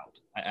throughout.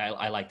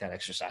 I like that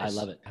exercise. I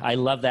love it. I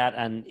love that.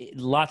 And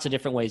lots of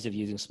different ways of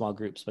using small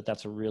groups, but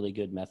that's a really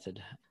good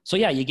method. So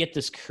yeah, you get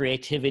this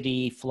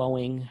creativity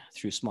flowing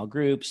through small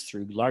groups,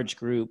 through large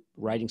group,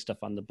 writing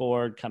stuff on the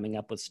board, coming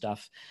up with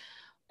stuff.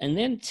 And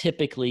then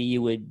typically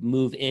you would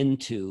move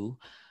into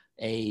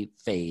a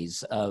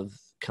phase of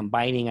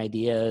combining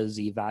ideas,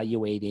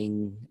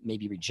 evaluating,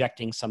 maybe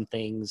rejecting some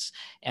things.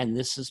 And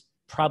this is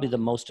probably the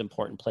most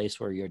important place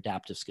where your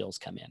adaptive skills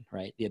come in,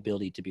 right? The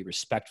ability to be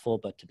respectful,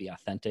 but to be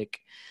authentic,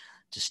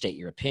 to state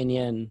your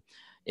opinion.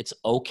 It's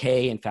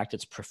okay. In fact,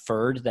 it's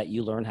preferred that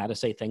you learn how to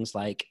say things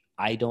like,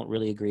 I don't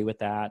really agree with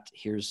that.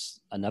 Here's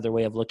another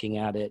way of looking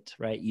at it,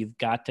 right? You've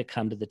got to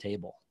come to the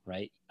table,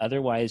 right?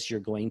 Otherwise,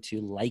 you're going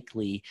to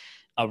likely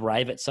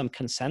arrive at some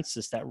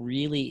consensus that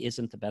really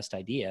isn't the best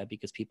idea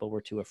because people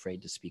were too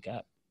afraid to speak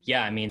up.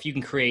 Yeah, I mean, if you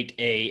can create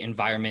a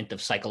environment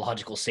of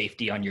psychological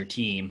safety on your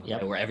team,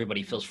 Yep. right, where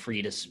everybody feels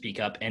free to speak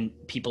up and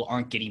people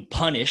aren't getting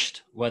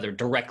punished, whether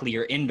directly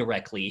or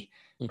indirectly,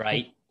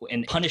 right?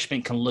 And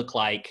punishment can look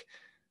like,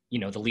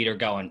 the leader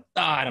going,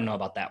 I don't know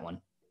about that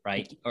one,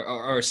 right?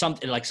 Or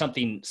something like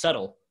something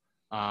subtle.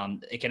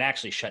 It can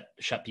actually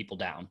shut people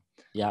down.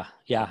 Yeah.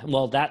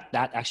 Well,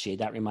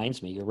 that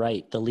reminds me, you're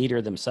right. The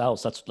leader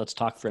themselves, let's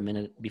talk for a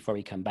minute before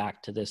we come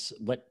back to this.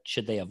 What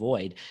should they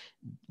avoid?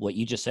 What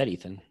you just said,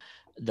 Ethan.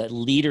 The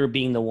leader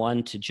being the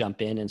one to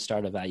jump in and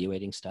start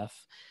evaluating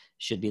stuff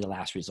should be the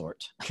last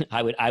resort.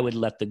 I would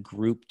let the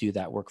group do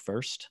that work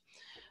first.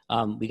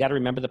 We got to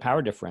remember the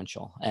power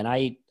differential. And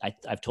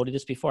I've told you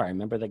this before. I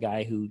remember the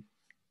guy who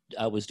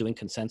was doing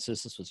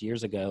consensus. This was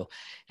years ago.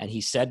 And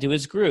he said to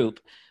his group,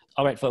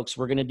 all right, folks,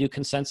 we're going to do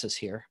consensus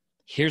here.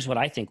 Here's what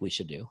I think we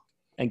should do.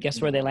 And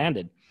guess where they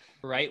landed?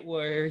 Right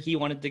where he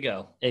wanted to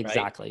go.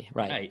 Exactly.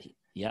 Right.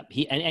 Yep.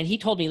 He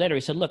told me later,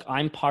 he said, look,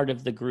 I'm part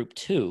of the group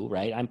too,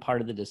 right? I'm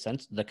part of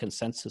the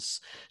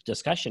consensus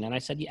discussion. And I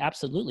said, yeah,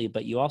 absolutely.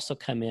 But you also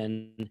come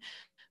in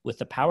with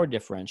the power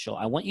differential.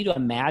 I want you to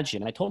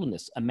imagine, I told him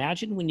this,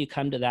 imagine when you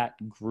come to that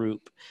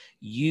group,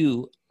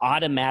 you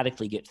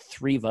automatically get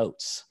 3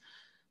 votes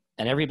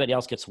and everybody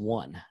else gets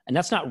 1. And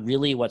that's not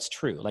really what's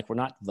true. Like, we're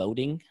not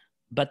voting,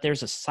 but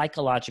there's a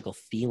psychological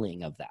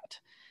feeling of that.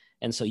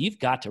 And so you've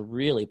got to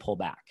really pull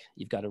back.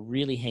 You've got to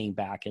really hang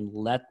back and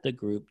let the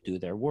group do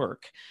their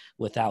work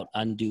without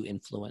undue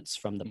influence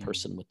from the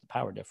person with the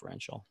power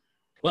differential.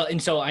 Well,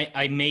 and so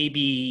I may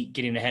be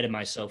getting ahead of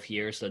myself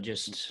here, so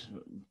just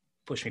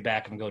push me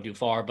back if I'm going too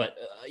far. But,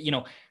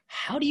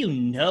 how do you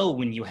know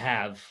when you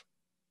have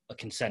a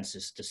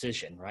consensus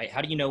decision, right?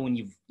 How do you know when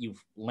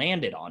you've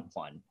landed on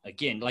one?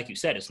 Again, like you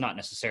said, it's not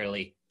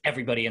necessarily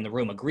everybody in the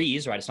room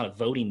agrees, right? It's not a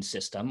voting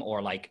system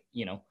or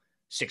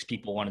 6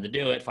 people wanted to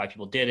do it, 5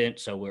 people didn't.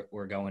 So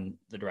we're going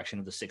the direction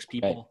of the 6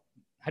 people. Right.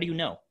 How do you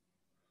know?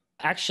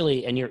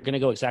 Actually, and you're going to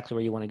go exactly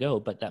where you want to go,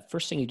 but that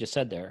first thing you just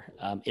said there,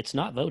 it's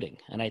not voting.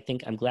 And I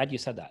think I'm glad you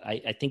said that.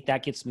 I think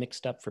that gets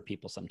mixed up for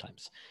people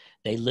sometimes.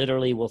 They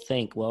literally will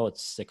think, well,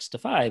 it's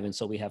 6-5. And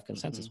so we have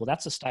consensus. Well,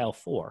 that's a style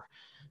 4,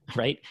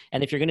 right?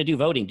 And if you're going to do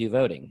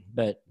voting,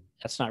 but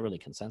that's not really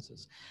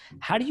consensus.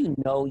 How do you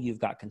know you've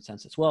got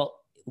consensus? Well,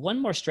 one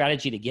more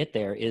strategy to get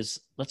there is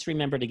let's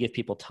remember to give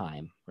people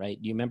time, right?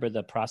 You remember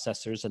the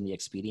processors and the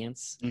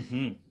expedients?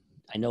 Mm-hmm.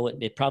 I know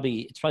it's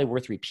probably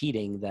worth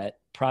repeating that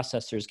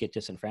processors get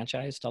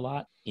disenfranchised a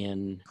lot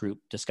in group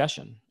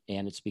discussion.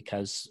 And it's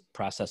because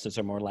processors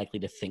are more likely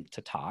to think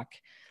to talk.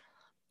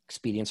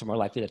 Expedients are more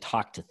likely to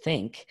talk to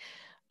think.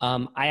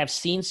 I have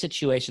seen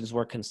situations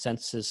where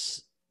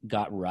consensus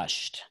got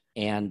rushed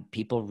and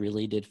people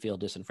really did feel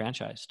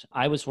disenfranchised.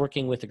 I was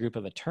working with a group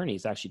of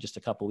attorneys actually just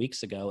a couple of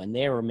weeks ago, and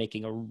they were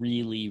making a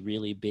really,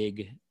 really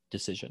big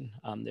decision.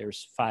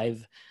 There's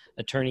 5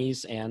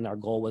 attorneys, and our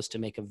goal was to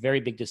make a very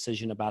big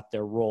decision about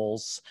their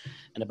roles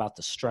and about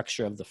the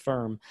structure of the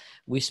firm.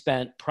 We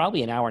spent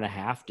probably an hour and a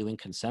half doing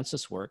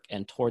consensus work,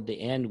 and toward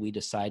the end, we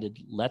decided,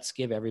 let's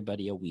give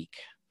everybody a week.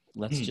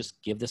 Let's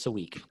just give this a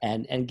week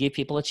and give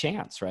people a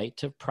chance, right,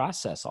 to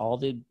process all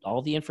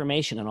the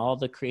information and all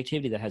the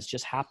creativity that has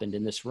just happened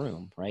in this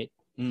room, right?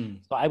 So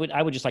I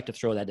would just like to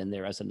throw that in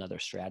there as another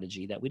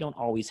strategy, that we don't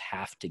always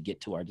have to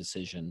get to our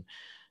decision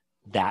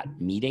that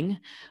meeting.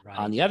 Right.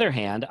 On the other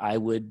hand, I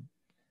would,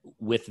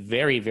 with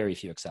very, very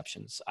few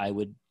exceptions, I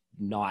would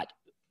not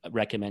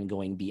recommend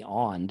going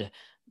beyond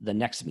the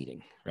next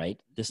meeting, right?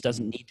 This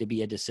doesn't need to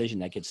be a decision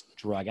that gets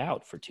drug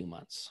out for 2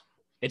 months.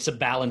 It's a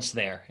balance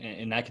there,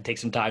 and that can take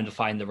some time to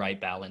find the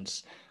right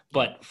balance.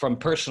 But from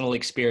personal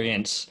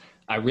experience,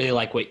 I really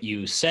like what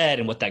you said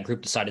and what that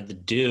group decided to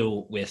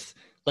do with,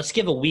 let's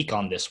give a week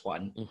on this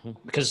one.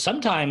 Because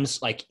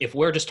sometimes, like, if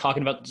we're just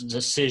talking about the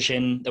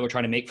decision that we're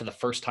trying to make for the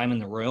first time in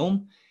the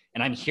room,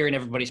 and I'm hearing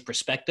everybody's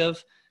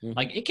perspective,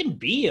 like, it can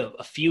be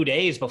a few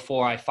days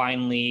before I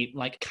finally,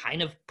 like,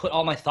 kind of put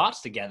all my thoughts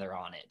together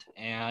on it.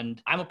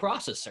 And I'm a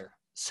processor,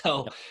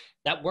 so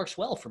that works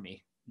well for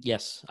me.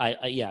 Yes.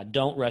 Yeah.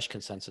 Don't rush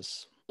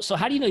consensus. So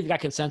how do you know you've got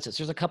consensus?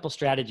 There's a couple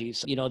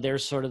strategies.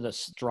 There's sort of the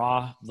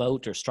straw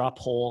vote or straw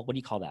poll. What do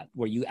you call that?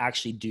 Where you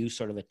actually do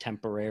sort of a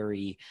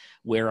temporary,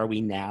 where are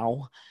we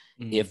now?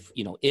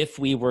 If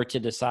we were to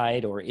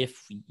decide, or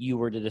if you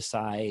were to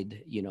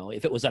decide,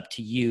 if it was up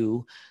to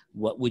you,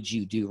 what would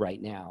you do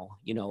right now?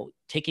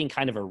 Taking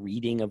kind of a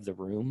reading of the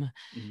room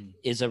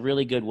is a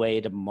really good way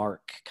to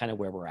mark kind of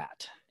where we're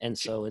at. And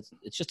so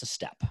it's just a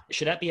step.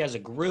 Should that be as a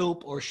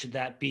group, or should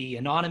that be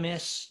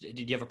anonymous?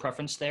 Did you have a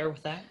preference there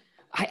with that?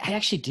 I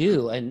actually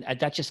do. And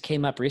that just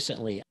came up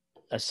recently.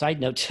 A side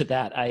note to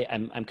that,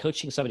 I'm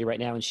coaching somebody right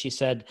now, and she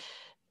said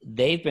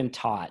they've been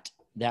taught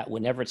that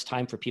whenever it's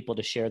time for people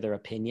to share their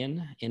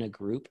opinion in a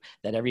group,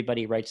 that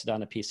everybody writes it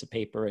on a piece of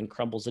paper and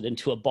crumbles it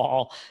into a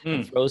ball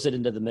and throws it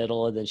into the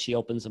middle, and then she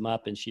opens them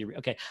up and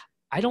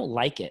I don't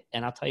like it.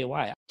 And I'll tell you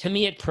why. To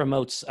me, it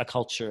promotes a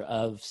culture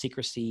of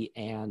secrecy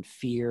and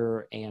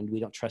fear, and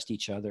we don't trust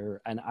each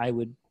other. And I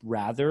would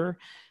rather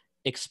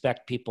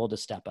expect people to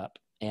step up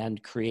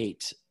and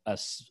create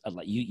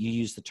you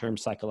use the term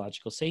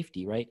psychological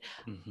safety, right?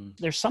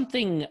 There's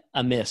something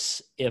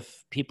amiss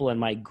if people in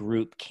my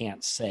group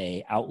can't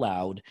say out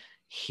loud,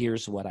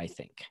 here's what I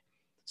think.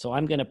 So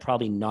I'm going to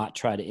probably not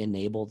try to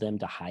enable them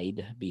to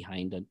hide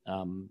behind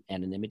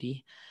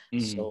anonymity.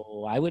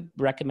 So I would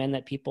recommend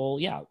that people,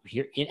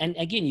 here, and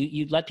again,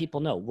 you let people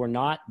know we're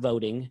not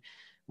voting.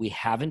 We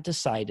haven't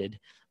decided.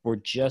 We're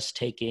just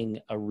taking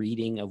a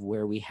reading of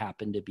where we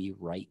happen to be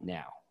right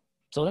now.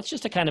 So that's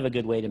just a kind of a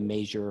good way to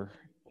measure,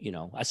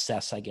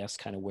 assess, I guess,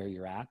 kind of where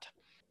you're at.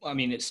 I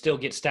mean, it still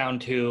gets down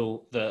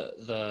to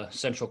the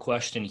central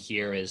question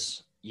here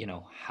is,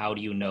 how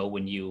do you know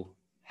when you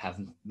have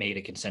made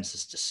a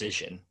consensus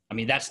decision? I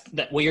mean,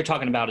 that what you're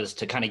talking about is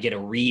to kind of get a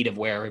read of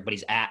where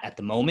everybody's at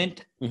the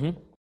moment.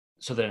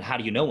 So then how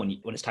do you know when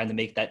it's time to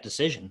make that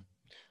decision?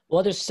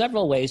 Well, there's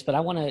several ways, but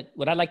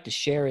what I'd like to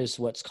share is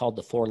what's called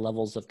the 4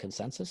 levels of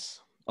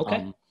consensus.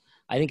 Okay.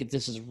 I think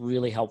this is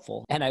really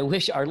helpful. And I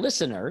wish our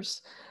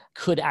listeners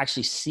could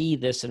actually see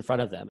this in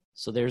front of them.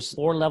 So there's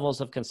 4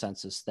 levels of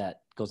consensus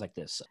that goes like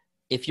this.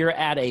 If you're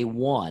at a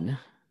 1,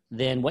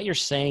 then what you're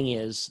saying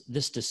is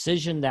this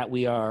decision that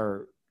we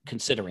are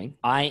considering,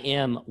 I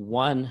am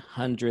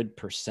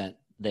 100%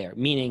 there,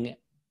 meaning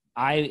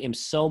I am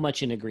so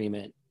much in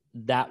agreement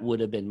that would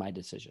have been my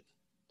decision.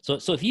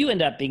 So if you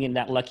end up being in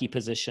that lucky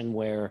position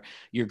where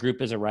your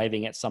group is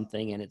arriving at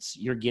something and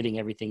you're getting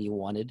everything you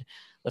wanted,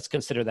 let's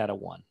consider that a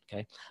 1,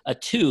 okay? A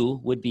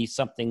 2 would be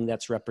something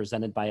that's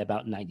represented by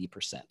about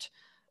 90%.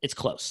 It's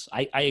close.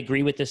 I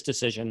agree with this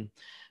decision.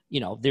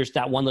 There's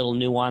that one little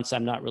nuance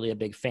I'm not really a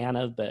big fan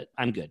of, but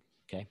I'm good,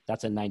 okay?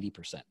 That's a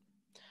 90%.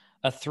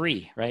 A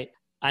 3, right?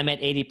 I'm at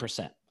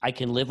 80%. I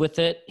can live with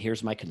it.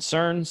 Here's my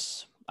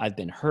concerns. I've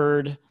been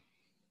heard.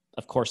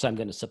 Of course, I'm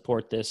going to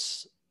support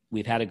this.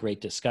 We've had a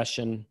great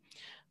discussion.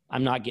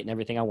 I'm not getting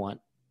everything I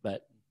want,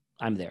 but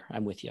I'm there.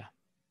 I'm with you.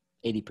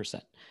 80%.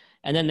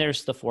 And then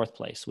there's the 4th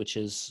place, which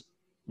is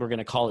we're going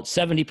to call it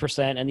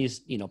 70%. And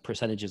these,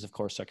 percentages, of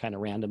course, are kind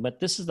of random, but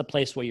this is the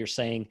place where you're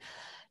saying,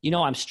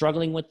 I'm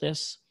struggling with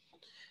this.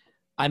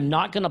 I'm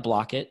not going to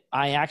block it.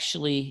 I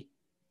actually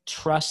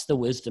trust the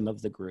wisdom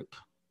of the group.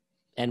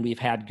 And we've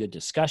had good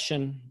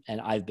discussion,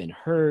 and I've been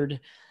heard,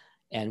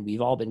 and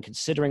we've all been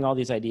considering all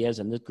these ideas,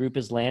 and the group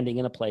is landing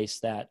in a place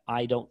that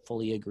I don't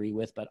fully agree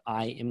with, but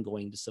I am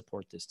going to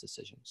support this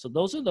decision. So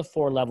those are the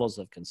 4 levels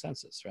of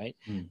consensus, right?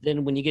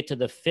 Then when you get to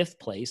the 5th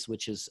place,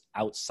 which is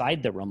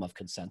outside the realm of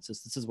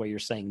consensus, this is where you're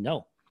saying,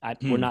 no,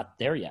 we're not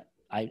there yet.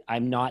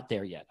 I'm not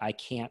there yet. I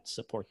can't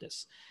support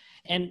this.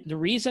 And the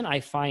reason I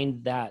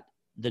find that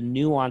the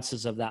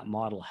nuances of that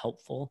model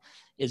helpful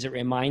is it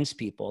reminds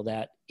people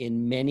that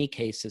in many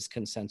cases,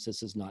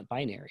 consensus is not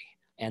binary,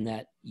 and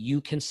that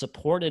you can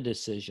support a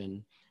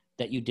decision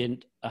that you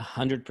didn't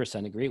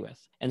 100% agree with.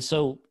 And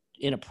so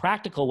in a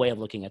practical way of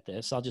looking at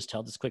this, I'll just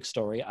tell this quick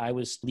story. I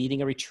was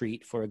leading a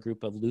retreat for a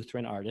group of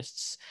Lutheran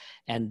artists,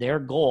 and their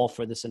goal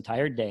for this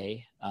entire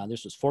day,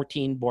 this was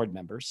 14 board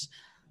members,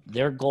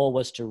 their goal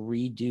was to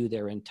redo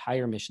their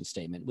entire mission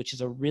statement, which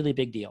is a really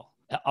big deal.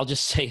 I'll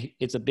just say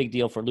it's a big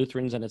deal for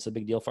Lutherans and it's a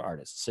big deal for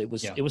artists. It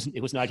was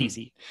not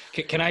easy.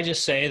 Can I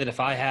just say that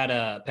if I had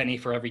a penny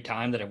for every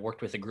time that I've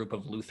worked with a group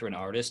of Lutheran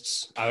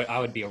artists, I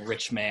would be a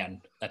rich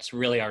man. That's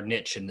really our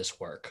niche in this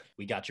work.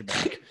 We got your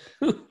back.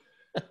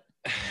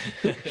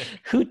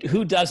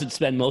 Who doesn't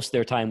spend most of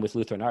their time with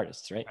Lutheran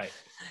artists, right? Right.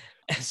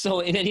 So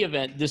in any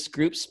event, this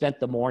group spent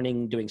the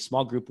morning doing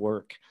small group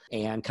work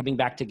and coming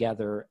back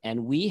together.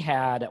 And we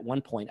had at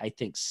one point, I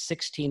think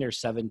 16 or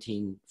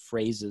 17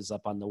 phrases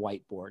up on the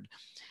whiteboard.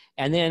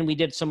 And then we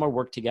did some more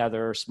work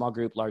together, small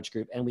group, large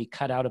group, and we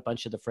cut out a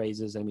bunch of the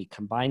phrases and we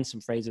combined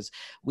some phrases.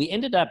 We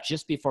ended up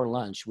just before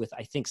lunch with,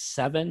 I think,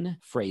 7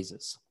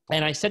 phrases.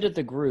 And I said to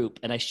the group,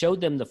 and I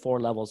showed them the 4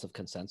 levels of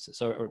consensus,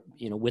 or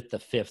with the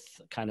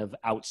 5th kind of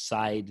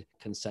outside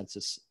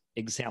consensus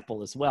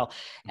example as well.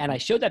 And I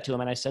showed that to him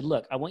and I said,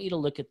 look, I want you to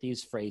look at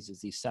these phrases,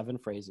 these 7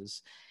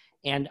 phrases.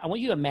 And I want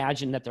you to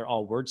imagine that they're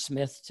all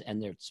wordsmithed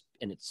and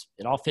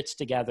it all fits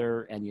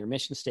together. And your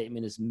mission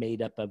statement is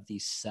made up of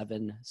these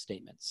 7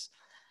 statements.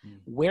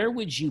 Where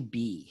would you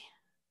be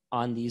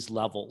on these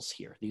levels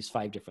here, these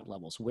 5 different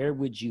levels? Where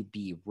would you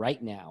be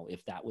right now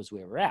if that was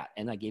where we're at?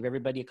 And I gave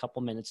everybody a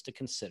couple minutes to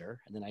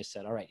consider. And then I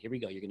said, all right, here we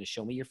go. You're going to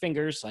show me your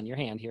fingers on your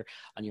hand here,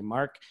 on your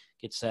mark,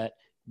 get set,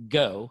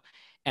 go.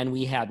 And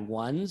we had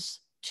 1s,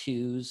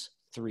 2s,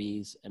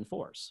 3s, and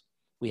 4s.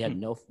 We had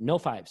no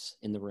 5s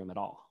in the room at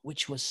all,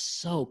 which was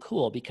so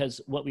cool because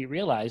what we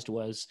realized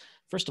was,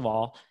 first of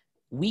all,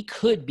 we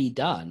could be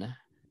done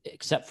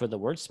except for the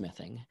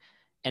wordsmithing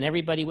and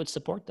everybody would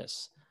support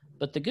this.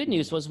 But the good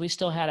news was we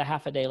still had a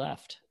half a day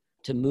left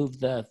to move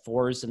the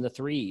 4s and the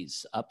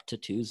 3s up to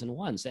 2s and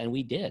 1s. And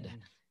we did.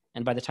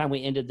 And by the time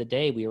we ended the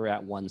day, we were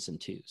at 1s and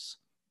 2s.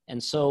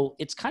 And so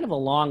it's kind of a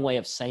long way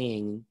of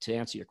saying, to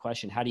answer your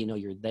question, how do you know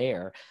you're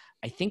there?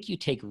 I think you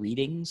take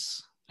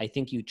readings. I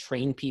think you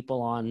train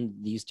people on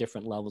these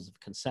different levels of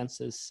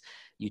consensus.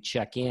 You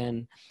check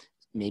in,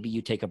 maybe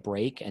you take a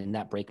break, and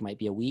that break might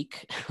be a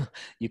week.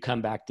 You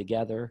come back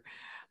together.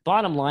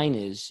 Bottom line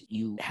is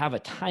you have a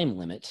time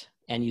limit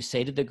and you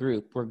say to the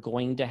group, we're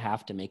going to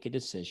have to make a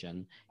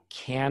decision.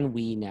 Can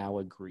we now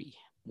agree?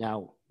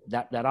 Now,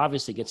 that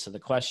obviously gets to the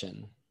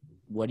question,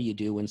 what do you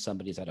do when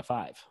somebody's at a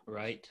 5?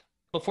 Right.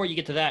 Before you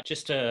get to that,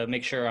 just to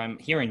make sure I'm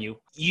hearing you,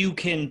 you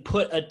can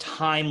put a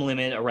time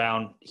limit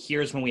around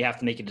here's when we have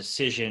to make a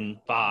decision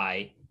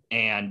by,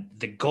 and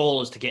the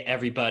goal is to get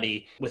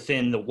everybody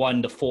within the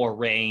 1 to 4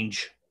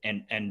 range,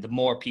 and the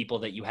more people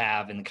that you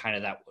have in kind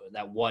of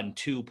that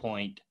 1-2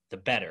 point, the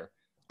better.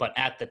 But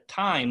at the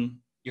time,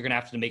 you're going to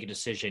have to make a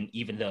decision,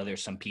 even though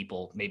there's some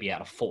people maybe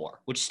out of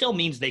 4, which still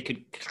means they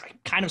could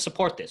kind of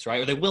support this,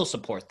 right? Or they will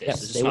support this.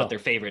 Yes, this is not their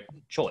favorite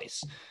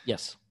choice.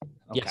 Yes.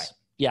 Okay. Yes.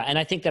 Yeah, and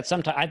I think that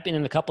sometimes I've been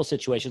in a couple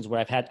situations where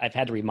I've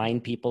had to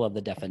remind people of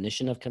the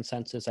definition of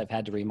consensus. I've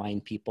had to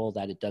remind people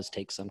that it does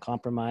take some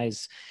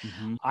compromise.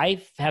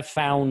 I have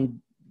found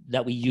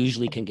that we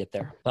usually can get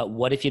there, but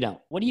what if you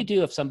don't? What do you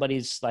do if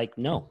somebody's like,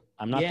 no,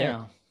 I'm not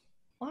there?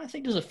 Well, I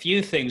think there's a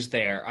few things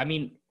there. I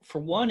mean, for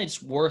one,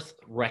 it's worth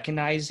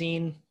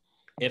recognizing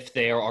if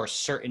there are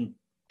certain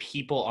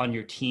people on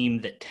your team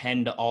that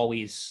tend to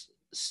always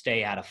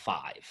stay out of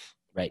 5.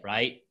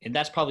 Right. And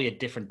that's probably a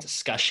different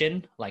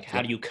discussion. Like,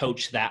 how do you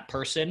coach that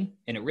person?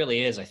 And it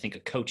really is, I think, a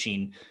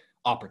coaching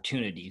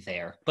opportunity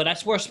there, but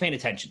that's worth paying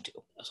attention to.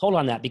 Hold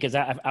on that, because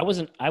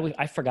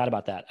I forgot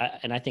about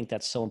that. And I think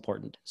that's so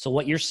important. So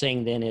what you're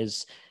saying then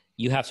is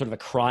you have sort of a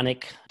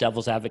chronic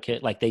devil's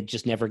advocate, like they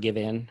just never give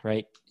in,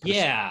 right?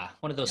 Yeah.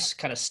 One of those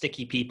kind of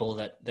sticky people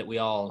that we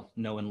all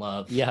know and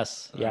love.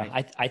 Yes. Yeah.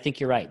 Right. I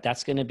think you're right.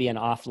 That's going to be an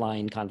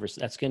offline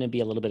conversation. That's going to be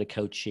a little bit of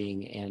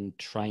coaching and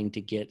trying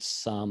to get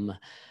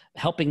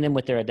helping them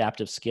with their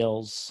adaptive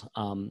skills.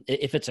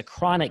 If it's a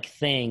chronic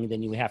thing,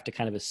 then you have to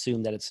kind of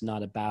assume that it's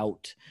not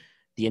about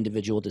the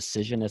individual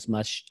decision as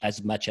much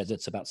as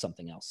it's about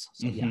something else.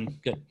 So yeah,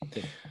 good.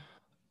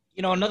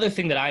 Another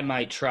thing that I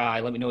might try,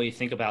 let me know what you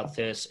think about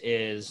this,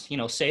 is,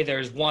 say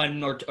there's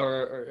one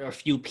or a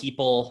few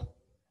people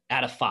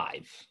out of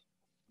 5,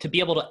 to be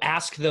able to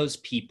ask those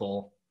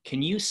people,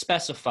 can you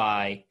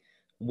specify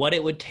what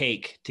it would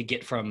take to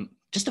get from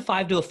just a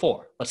 5 to a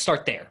 4? Let's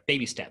start there,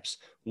 baby steps.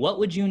 What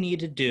would you need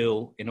to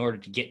do in order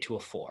to get to a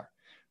 4,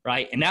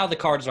 right? And now the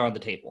cards are on the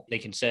table. They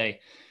can say,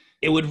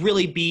 it would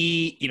really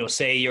be,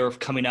 say you're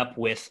coming up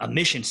with a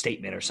mission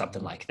statement or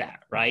something like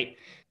that, right?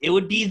 It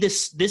would be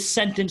this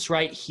sentence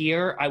right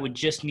here. I would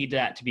just need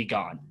that to be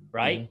gone,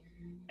 right?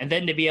 And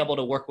then to be able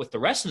to work with the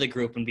rest of the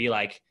group and be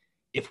like,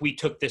 if we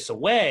took this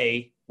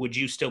away, would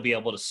you still be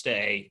able to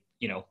stay,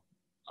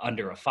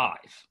 under a 5?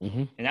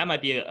 And that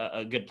might be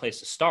a good place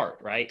to start,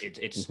 right?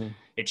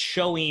 It's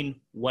showing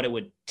what it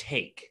would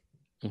take.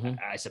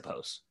 I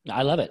suppose.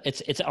 I love it.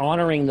 It's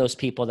honoring those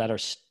people that are,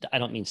 I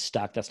don't mean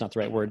stuck, that's not the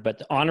right word,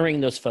 but honoring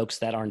those folks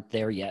that aren't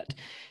there yet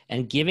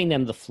and giving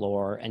them the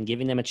floor and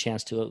giving them a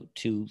chance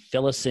to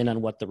fill us in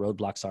on what the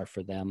roadblocks are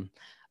for them.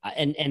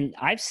 And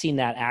I've seen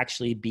that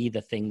actually be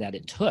the thing that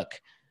it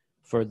took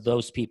for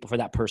those people, for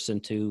that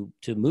person to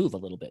move a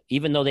little bit.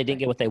 Even though they didn't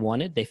get what they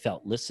wanted, they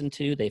felt listened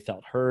to, they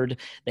felt heard.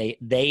 They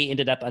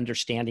ended up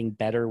understanding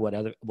better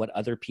what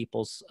other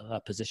people's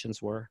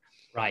positions were.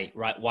 Right.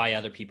 Why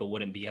other people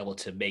wouldn't be able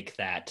to make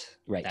that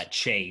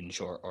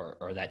change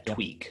or that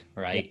tweak.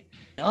 Right.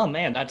 Yep. Oh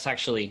man, that's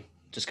actually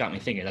just got me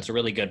thinking. That's a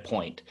really good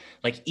point.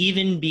 Like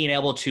even being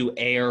able to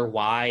air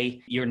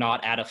why you're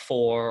not at a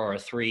 4 or a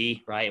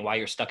 3, right? Why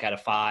you're stuck at a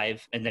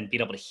 5, and then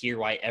being able to hear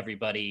why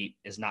everybody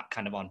is not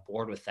kind of on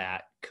board with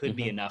that could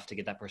be enough to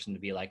get that person to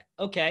be like,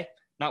 okay,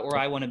 not where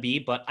I want to be,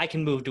 but I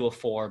can move to a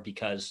 4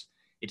 because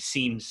it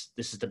seems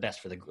this is the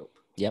best for the group.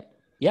 Yep.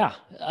 Yeah.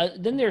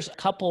 Then there's a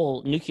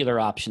couple nuclear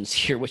options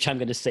here, which I'm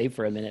going to save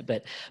for a minute.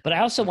 But I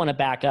also want to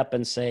back up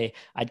and say,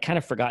 I'd kind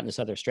of forgotten this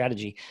other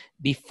strategy.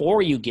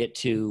 Before you get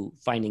to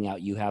finding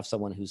out you have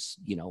someone who's,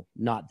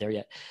 not there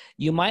yet,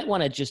 you might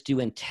want to just do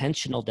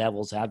intentional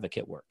devil's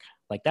advocate work.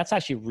 Like that's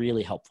actually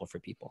really helpful for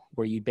people,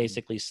 where you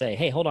basically say,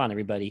 hey, hold on,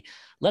 everybody.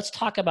 Let's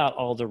talk about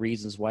all the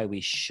reasons why we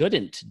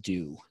shouldn't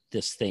do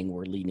this thing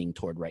we're leaning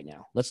toward right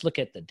now. Let's look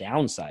at the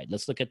downside.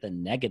 Let's look at the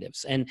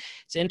negatives. And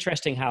it's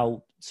interesting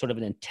how sort of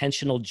an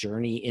intentional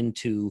journey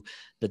into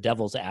the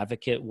devil's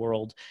advocate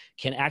world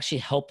can actually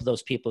help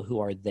those people who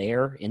are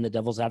there in the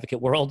devil's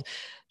advocate world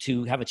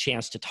to have a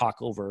chance to talk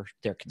over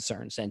their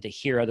concerns and to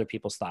hear other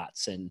people's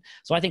thoughts. And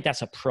so I think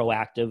that's a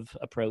proactive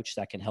approach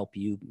that can help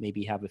you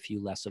maybe have a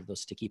few less of those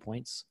sticky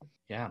points.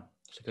 Yeah,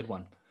 it's a good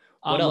one.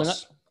 What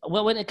else?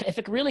 If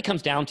it really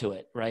comes down to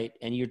it, right,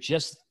 and you're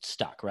just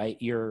stuck, right,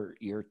 you're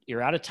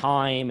out of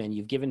time and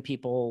you've given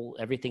people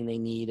everything they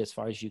need as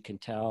far as you can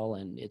tell,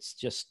 and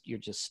you're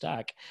just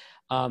stuck,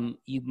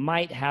 you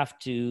might have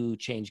to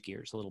change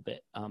gears a little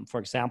bit. For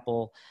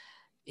example,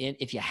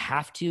 if you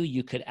have to,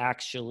 you could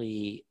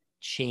actually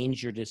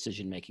change your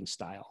decision-making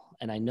style.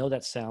 And I know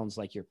that sounds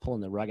like you're pulling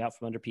the rug out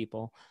from under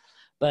people,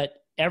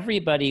 but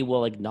everybody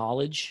will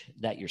acknowledge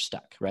that you're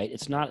stuck, right?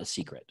 It's not a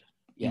secret.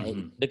 Yeah,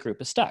 the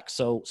group is stuck.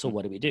 So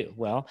what do we do?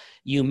 Well,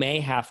 you may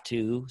have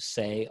to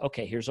say,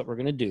 okay, here's what we're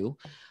going to do.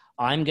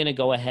 I'm going to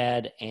go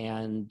ahead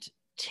and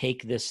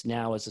take this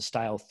now as a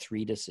style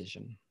 3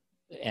 decision.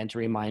 And to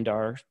remind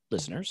our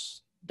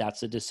listeners,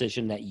 that's a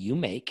decision that you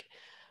make,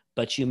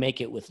 but you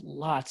make it with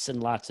lots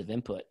and lots of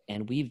input.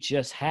 And we've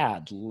just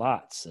had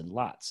lots and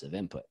lots of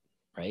input,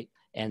 right?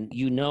 And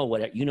you know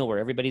where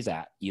everybody's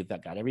at. You've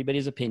got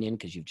everybody's opinion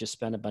because you've just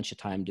spent a bunch of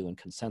time doing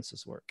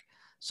consensus work.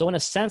 So in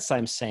a sense,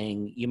 I'm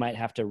saying you might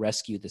have to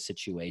rescue the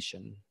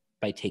situation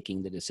by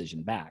taking the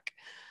decision back.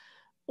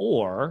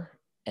 Or,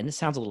 and this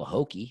sounds a little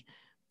hokey,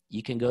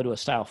 you can go to a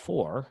style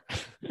 4,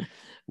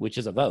 which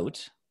is a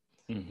vote,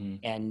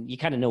 and you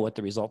kind of know what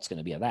the result's going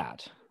to be of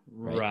that.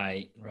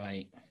 Right.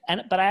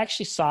 But I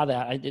actually saw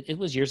that, it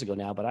was years ago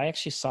now, but I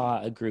actually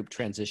saw a group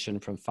transition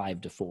from 5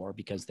 to 4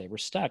 because they were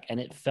stuck, and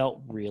it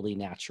felt really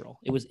natural.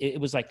 It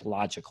was like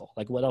logical.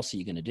 Like, what else are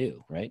you going to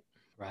do, right?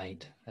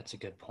 Right. That's a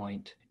good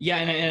point. Yeah.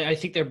 And I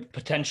think there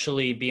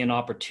potentially be an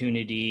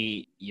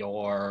opportunity.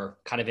 You're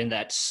kind of in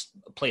that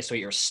place where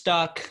you're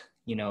stuck.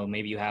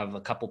 Maybe you have a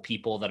couple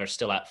people that are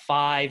still at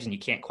 5s and you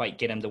can't quite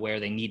get them to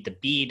where they need to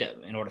be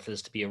in order for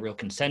this to be a real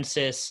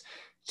consensus,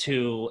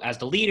 to, as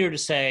the leader, to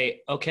say,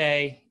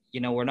 okay,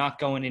 we're not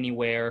going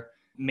anywhere.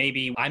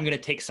 Maybe I'm going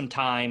to take some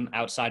time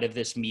outside of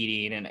this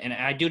meeting. And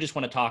I do just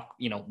want to talk,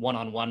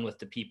 one-on-one with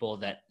the people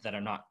that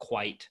are not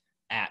quite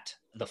at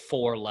the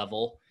 4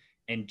 level,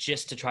 and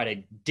just to try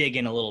to dig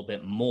in a little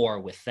bit more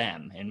with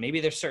them. And maybe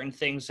there's certain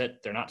things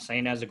that they're not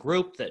saying as a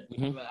group that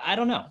I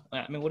don't know.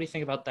 I mean, what do you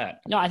think about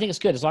that? No, I think it's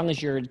good as long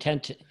as your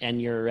intent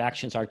and your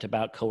actions aren't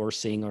about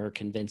coercing or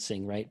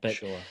convincing, right? But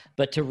Sure.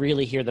 But to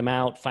really hear them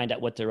out, find out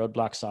what their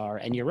roadblocks are.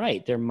 And you're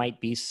right, there might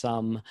be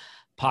some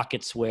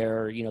pockets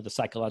where, the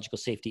psychological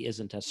safety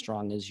isn't as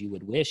strong as you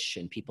would wish,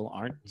 and people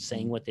aren't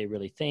saying what they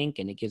really think,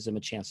 and it gives them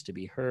a chance to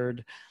be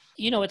heard.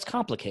 It's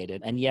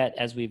complicated. And yet,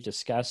 as we've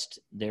discussed,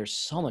 there's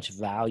so much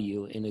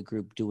value in a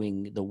group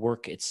doing the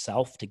work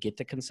itself to get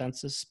to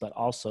consensus, but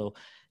also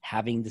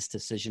having this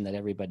decision that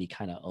everybody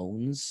kind of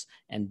owns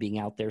and being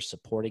out there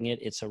supporting it.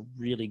 It's a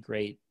really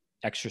great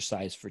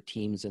exercise for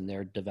teams in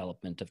their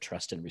development of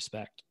trust and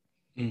respect.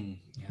 Yeah.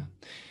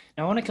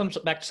 Now, I want to come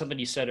back to something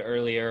you said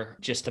earlier,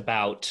 just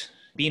about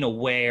being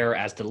aware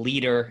as the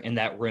leader in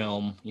that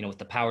room, with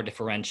the power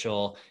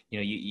differential.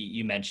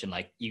 You mentioned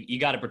like you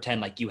got to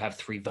pretend like you have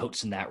 3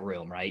 votes in that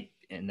room, right?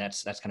 And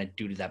that's kind of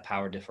due to that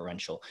power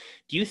differential.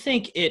 Do you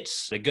think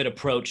it's a good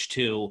approach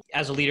to,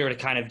 as a leader, to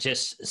kind of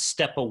just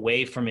step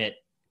away from it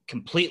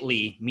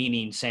completely,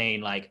 meaning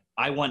saying like,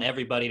 I want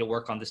everybody to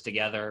work on this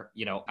together.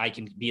 I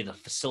can be the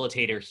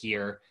facilitator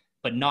here,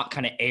 but not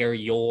kind of air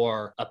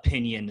your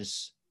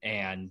opinions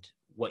and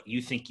what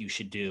you think you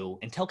should do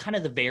until kind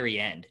of the very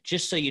end,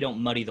 just so you don't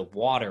muddy the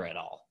water at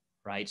all,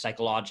 right?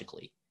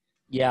 Psychologically.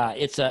 Yeah,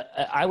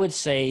 I would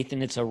say,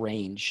 Ethan, it's a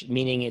range,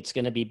 meaning it's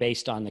going to be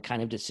based on the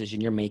kind of decision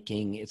you're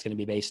making. It's going to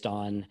be based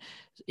on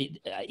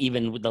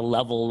even the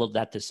level of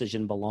that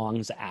decision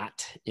belongs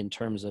at in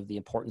terms of the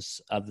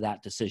importance of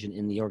that decision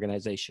in the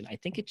organization. I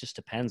think it just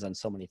depends on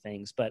so many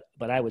things, but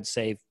I would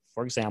say,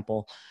 for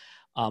example,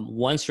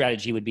 one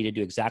strategy would be to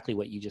do exactly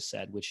what you just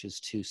said, which is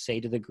to say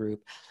to the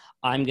group,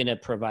 I'm going to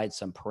provide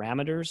some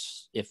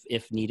parameters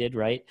if needed,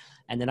 right?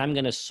 And then I'm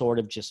going to sort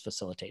of just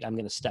facilitate. I'm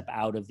going to step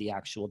out of the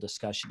actual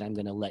discussion. I'm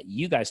going to let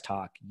you guys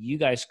talk, you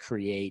guys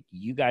create,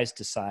 you guys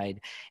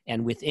decide.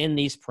 And within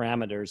these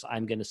parameters,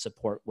 I'm going to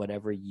support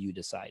whatever you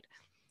decide.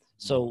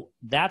 So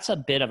that's a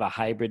bit of a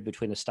hybrid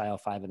between a style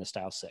 5 and a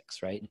style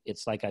 6, right?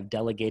 It's like I've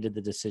delegated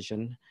the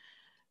decision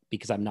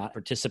because I'm not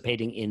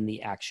participating in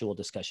the actual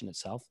discussion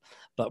itself,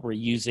 but we're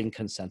using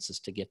consensus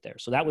to get there.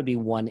 So that would be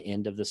one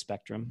end of the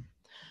spectrum.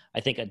 I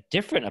think a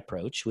different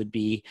approach would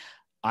be,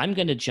 I'm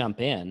going to jump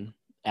in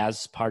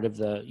as part of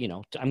the,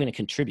 I'm going to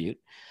contribute.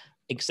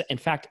 In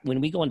fact,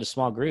 when we go into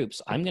small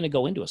groups, I'm going to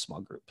go into a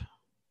small group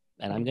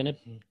and I'm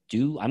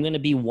going to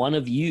be one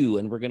of you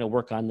and we're going to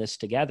work on this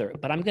together.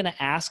 But I'm going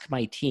to ask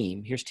my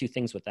team, here's 2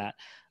 things with that.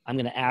 I'm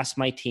going to ask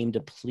my team to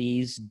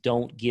please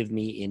don't give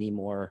me any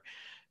more,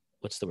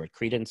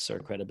 credence or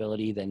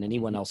credibility than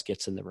anyone else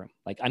gets in the room.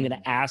 Like, I'm going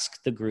to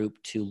ask the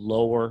group to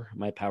lower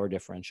my power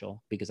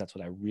differential because that's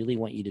what I really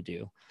want you to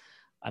do.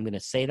 I'm going to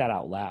say that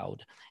out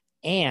loud,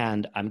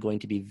 and I'm going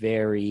to be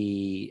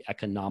very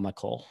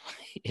economical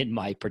in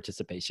my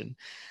participation.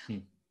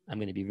 I'm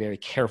going to be very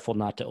careful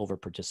not to over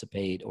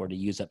participate or to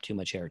use up too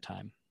much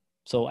airtime.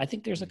 So I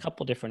think there's a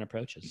couple different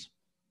approaches.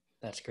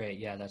 That's great.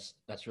 Yeah, that's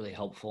really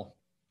helpful.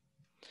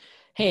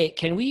 Hey,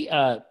 can we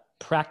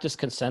practice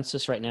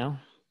consensus right now?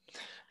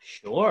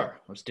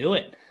 Sure. Let's do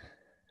it.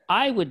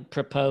 I would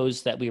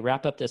propose that we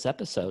wrap up this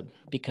episode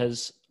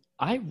because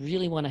I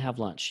really want to have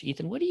lunch.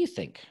 Ethan, what do you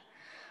think?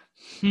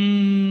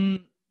 To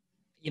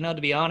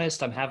be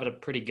honest, I'm having a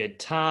pretty good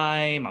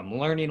time. I'm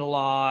learning a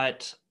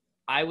lot.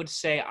 I would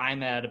say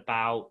I'm at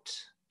about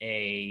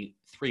a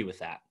 3 with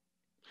that.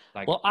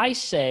 Well, I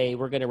say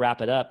we're going to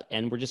wrap it up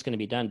and we're just going to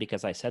be done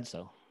because I said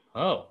so.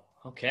 Oh,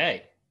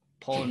 okay.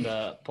 Pulling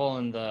the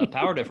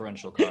power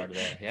differential card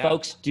there. Yeah.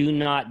 Folks, do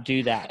not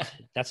do that.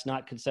 That's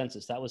not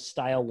consensus. That was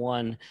style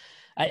 1.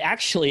 I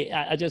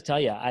just tell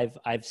you,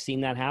 I've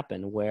seen that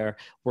happen where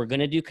we're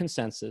going to do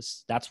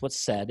consensus. That's what's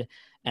said.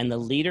 And the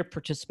leader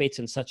participates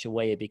in such a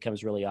way it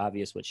becomes really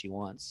obvious what she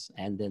wants.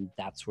 And then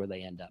that's where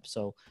they end up.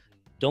 So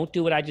don't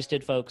do what I just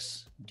did,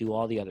 folks. Do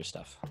all the other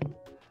stuff.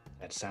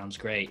 That sounds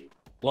great.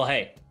 Well,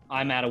 hey,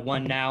 I'm at a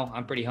 1 now.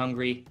 I'm pretty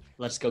hungry.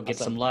 Let's go get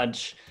some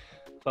lunch.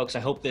 Folks,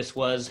 I hope this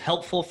was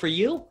helpful for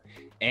you,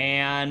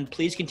 and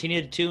please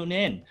continue to tune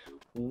in.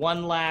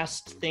 One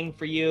last thing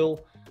for you.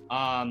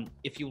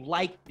 If you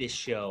like this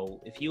show,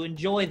 if you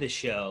enjoy the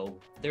show,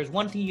 there's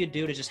one thing you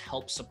do to just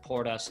help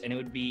support us, and it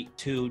would be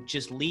to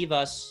just leave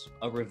us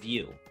a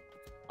review.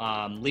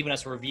 Leaving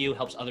us a review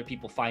helps other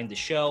people find the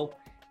show.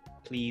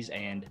 Please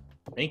and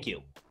thank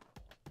you.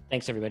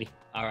 Thanks, everybody.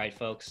 All right,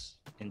 folks.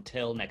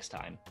 Until next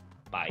time.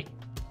 Bye.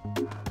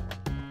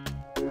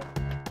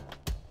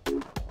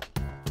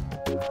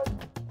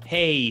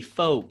 Hey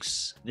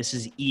folks, this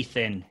is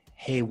Ethan.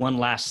 Hey, one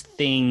last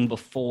thing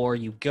before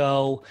you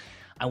go.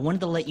 I wanted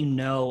to let you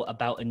know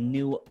about a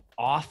new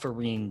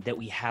offering that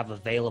we have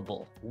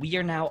available. We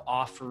are now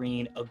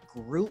offering a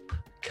group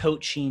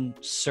coaching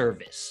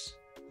service.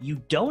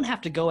 You don't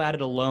have to go at it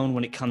alone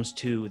when it comes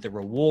to the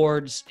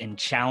rewards and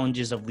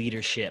challenges of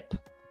leadership.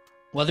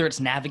 Whether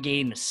it's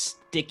navigating a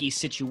sticky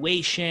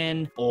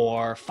situation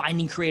or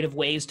finding creative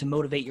ways to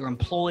motivate your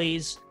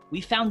employees, we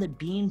found that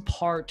being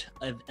part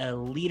of a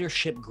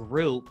leadership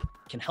group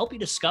can help you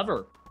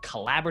discover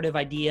collaborative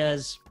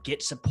ideas,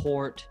 get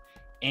support,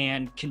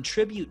 and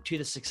contribute to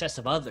the success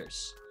of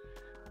others.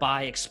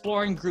 By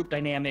exploring group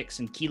dynamics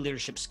and key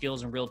leadership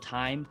skills in real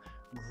time,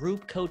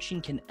 group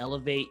coaching can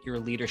elevate your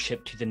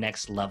leadership to the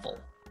next level.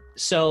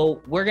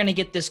 So we're going to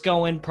get this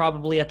going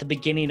probably at the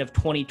beginning of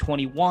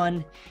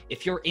 2021.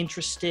 If you're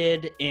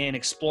interested in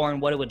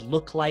exploring what it would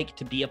look like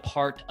to be a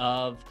part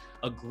of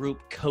a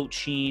group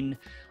coaching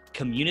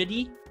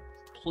community,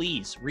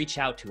 please reach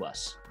out to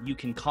us. You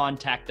can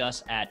contact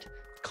us at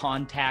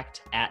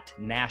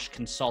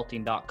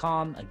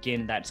contact@nashconsulting.com.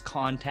 Again, that's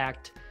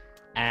contact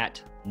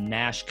at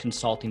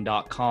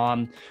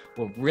nashconsulting.com.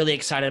 We're really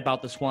excited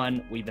about this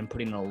one. We've been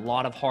putting in a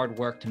lot of hard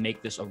work to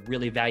make this a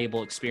really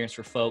valuable experience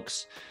for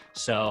folks.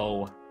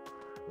 So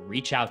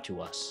reach out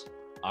to us.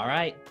 All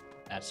right.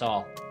 That's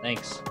all.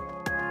 Thanks.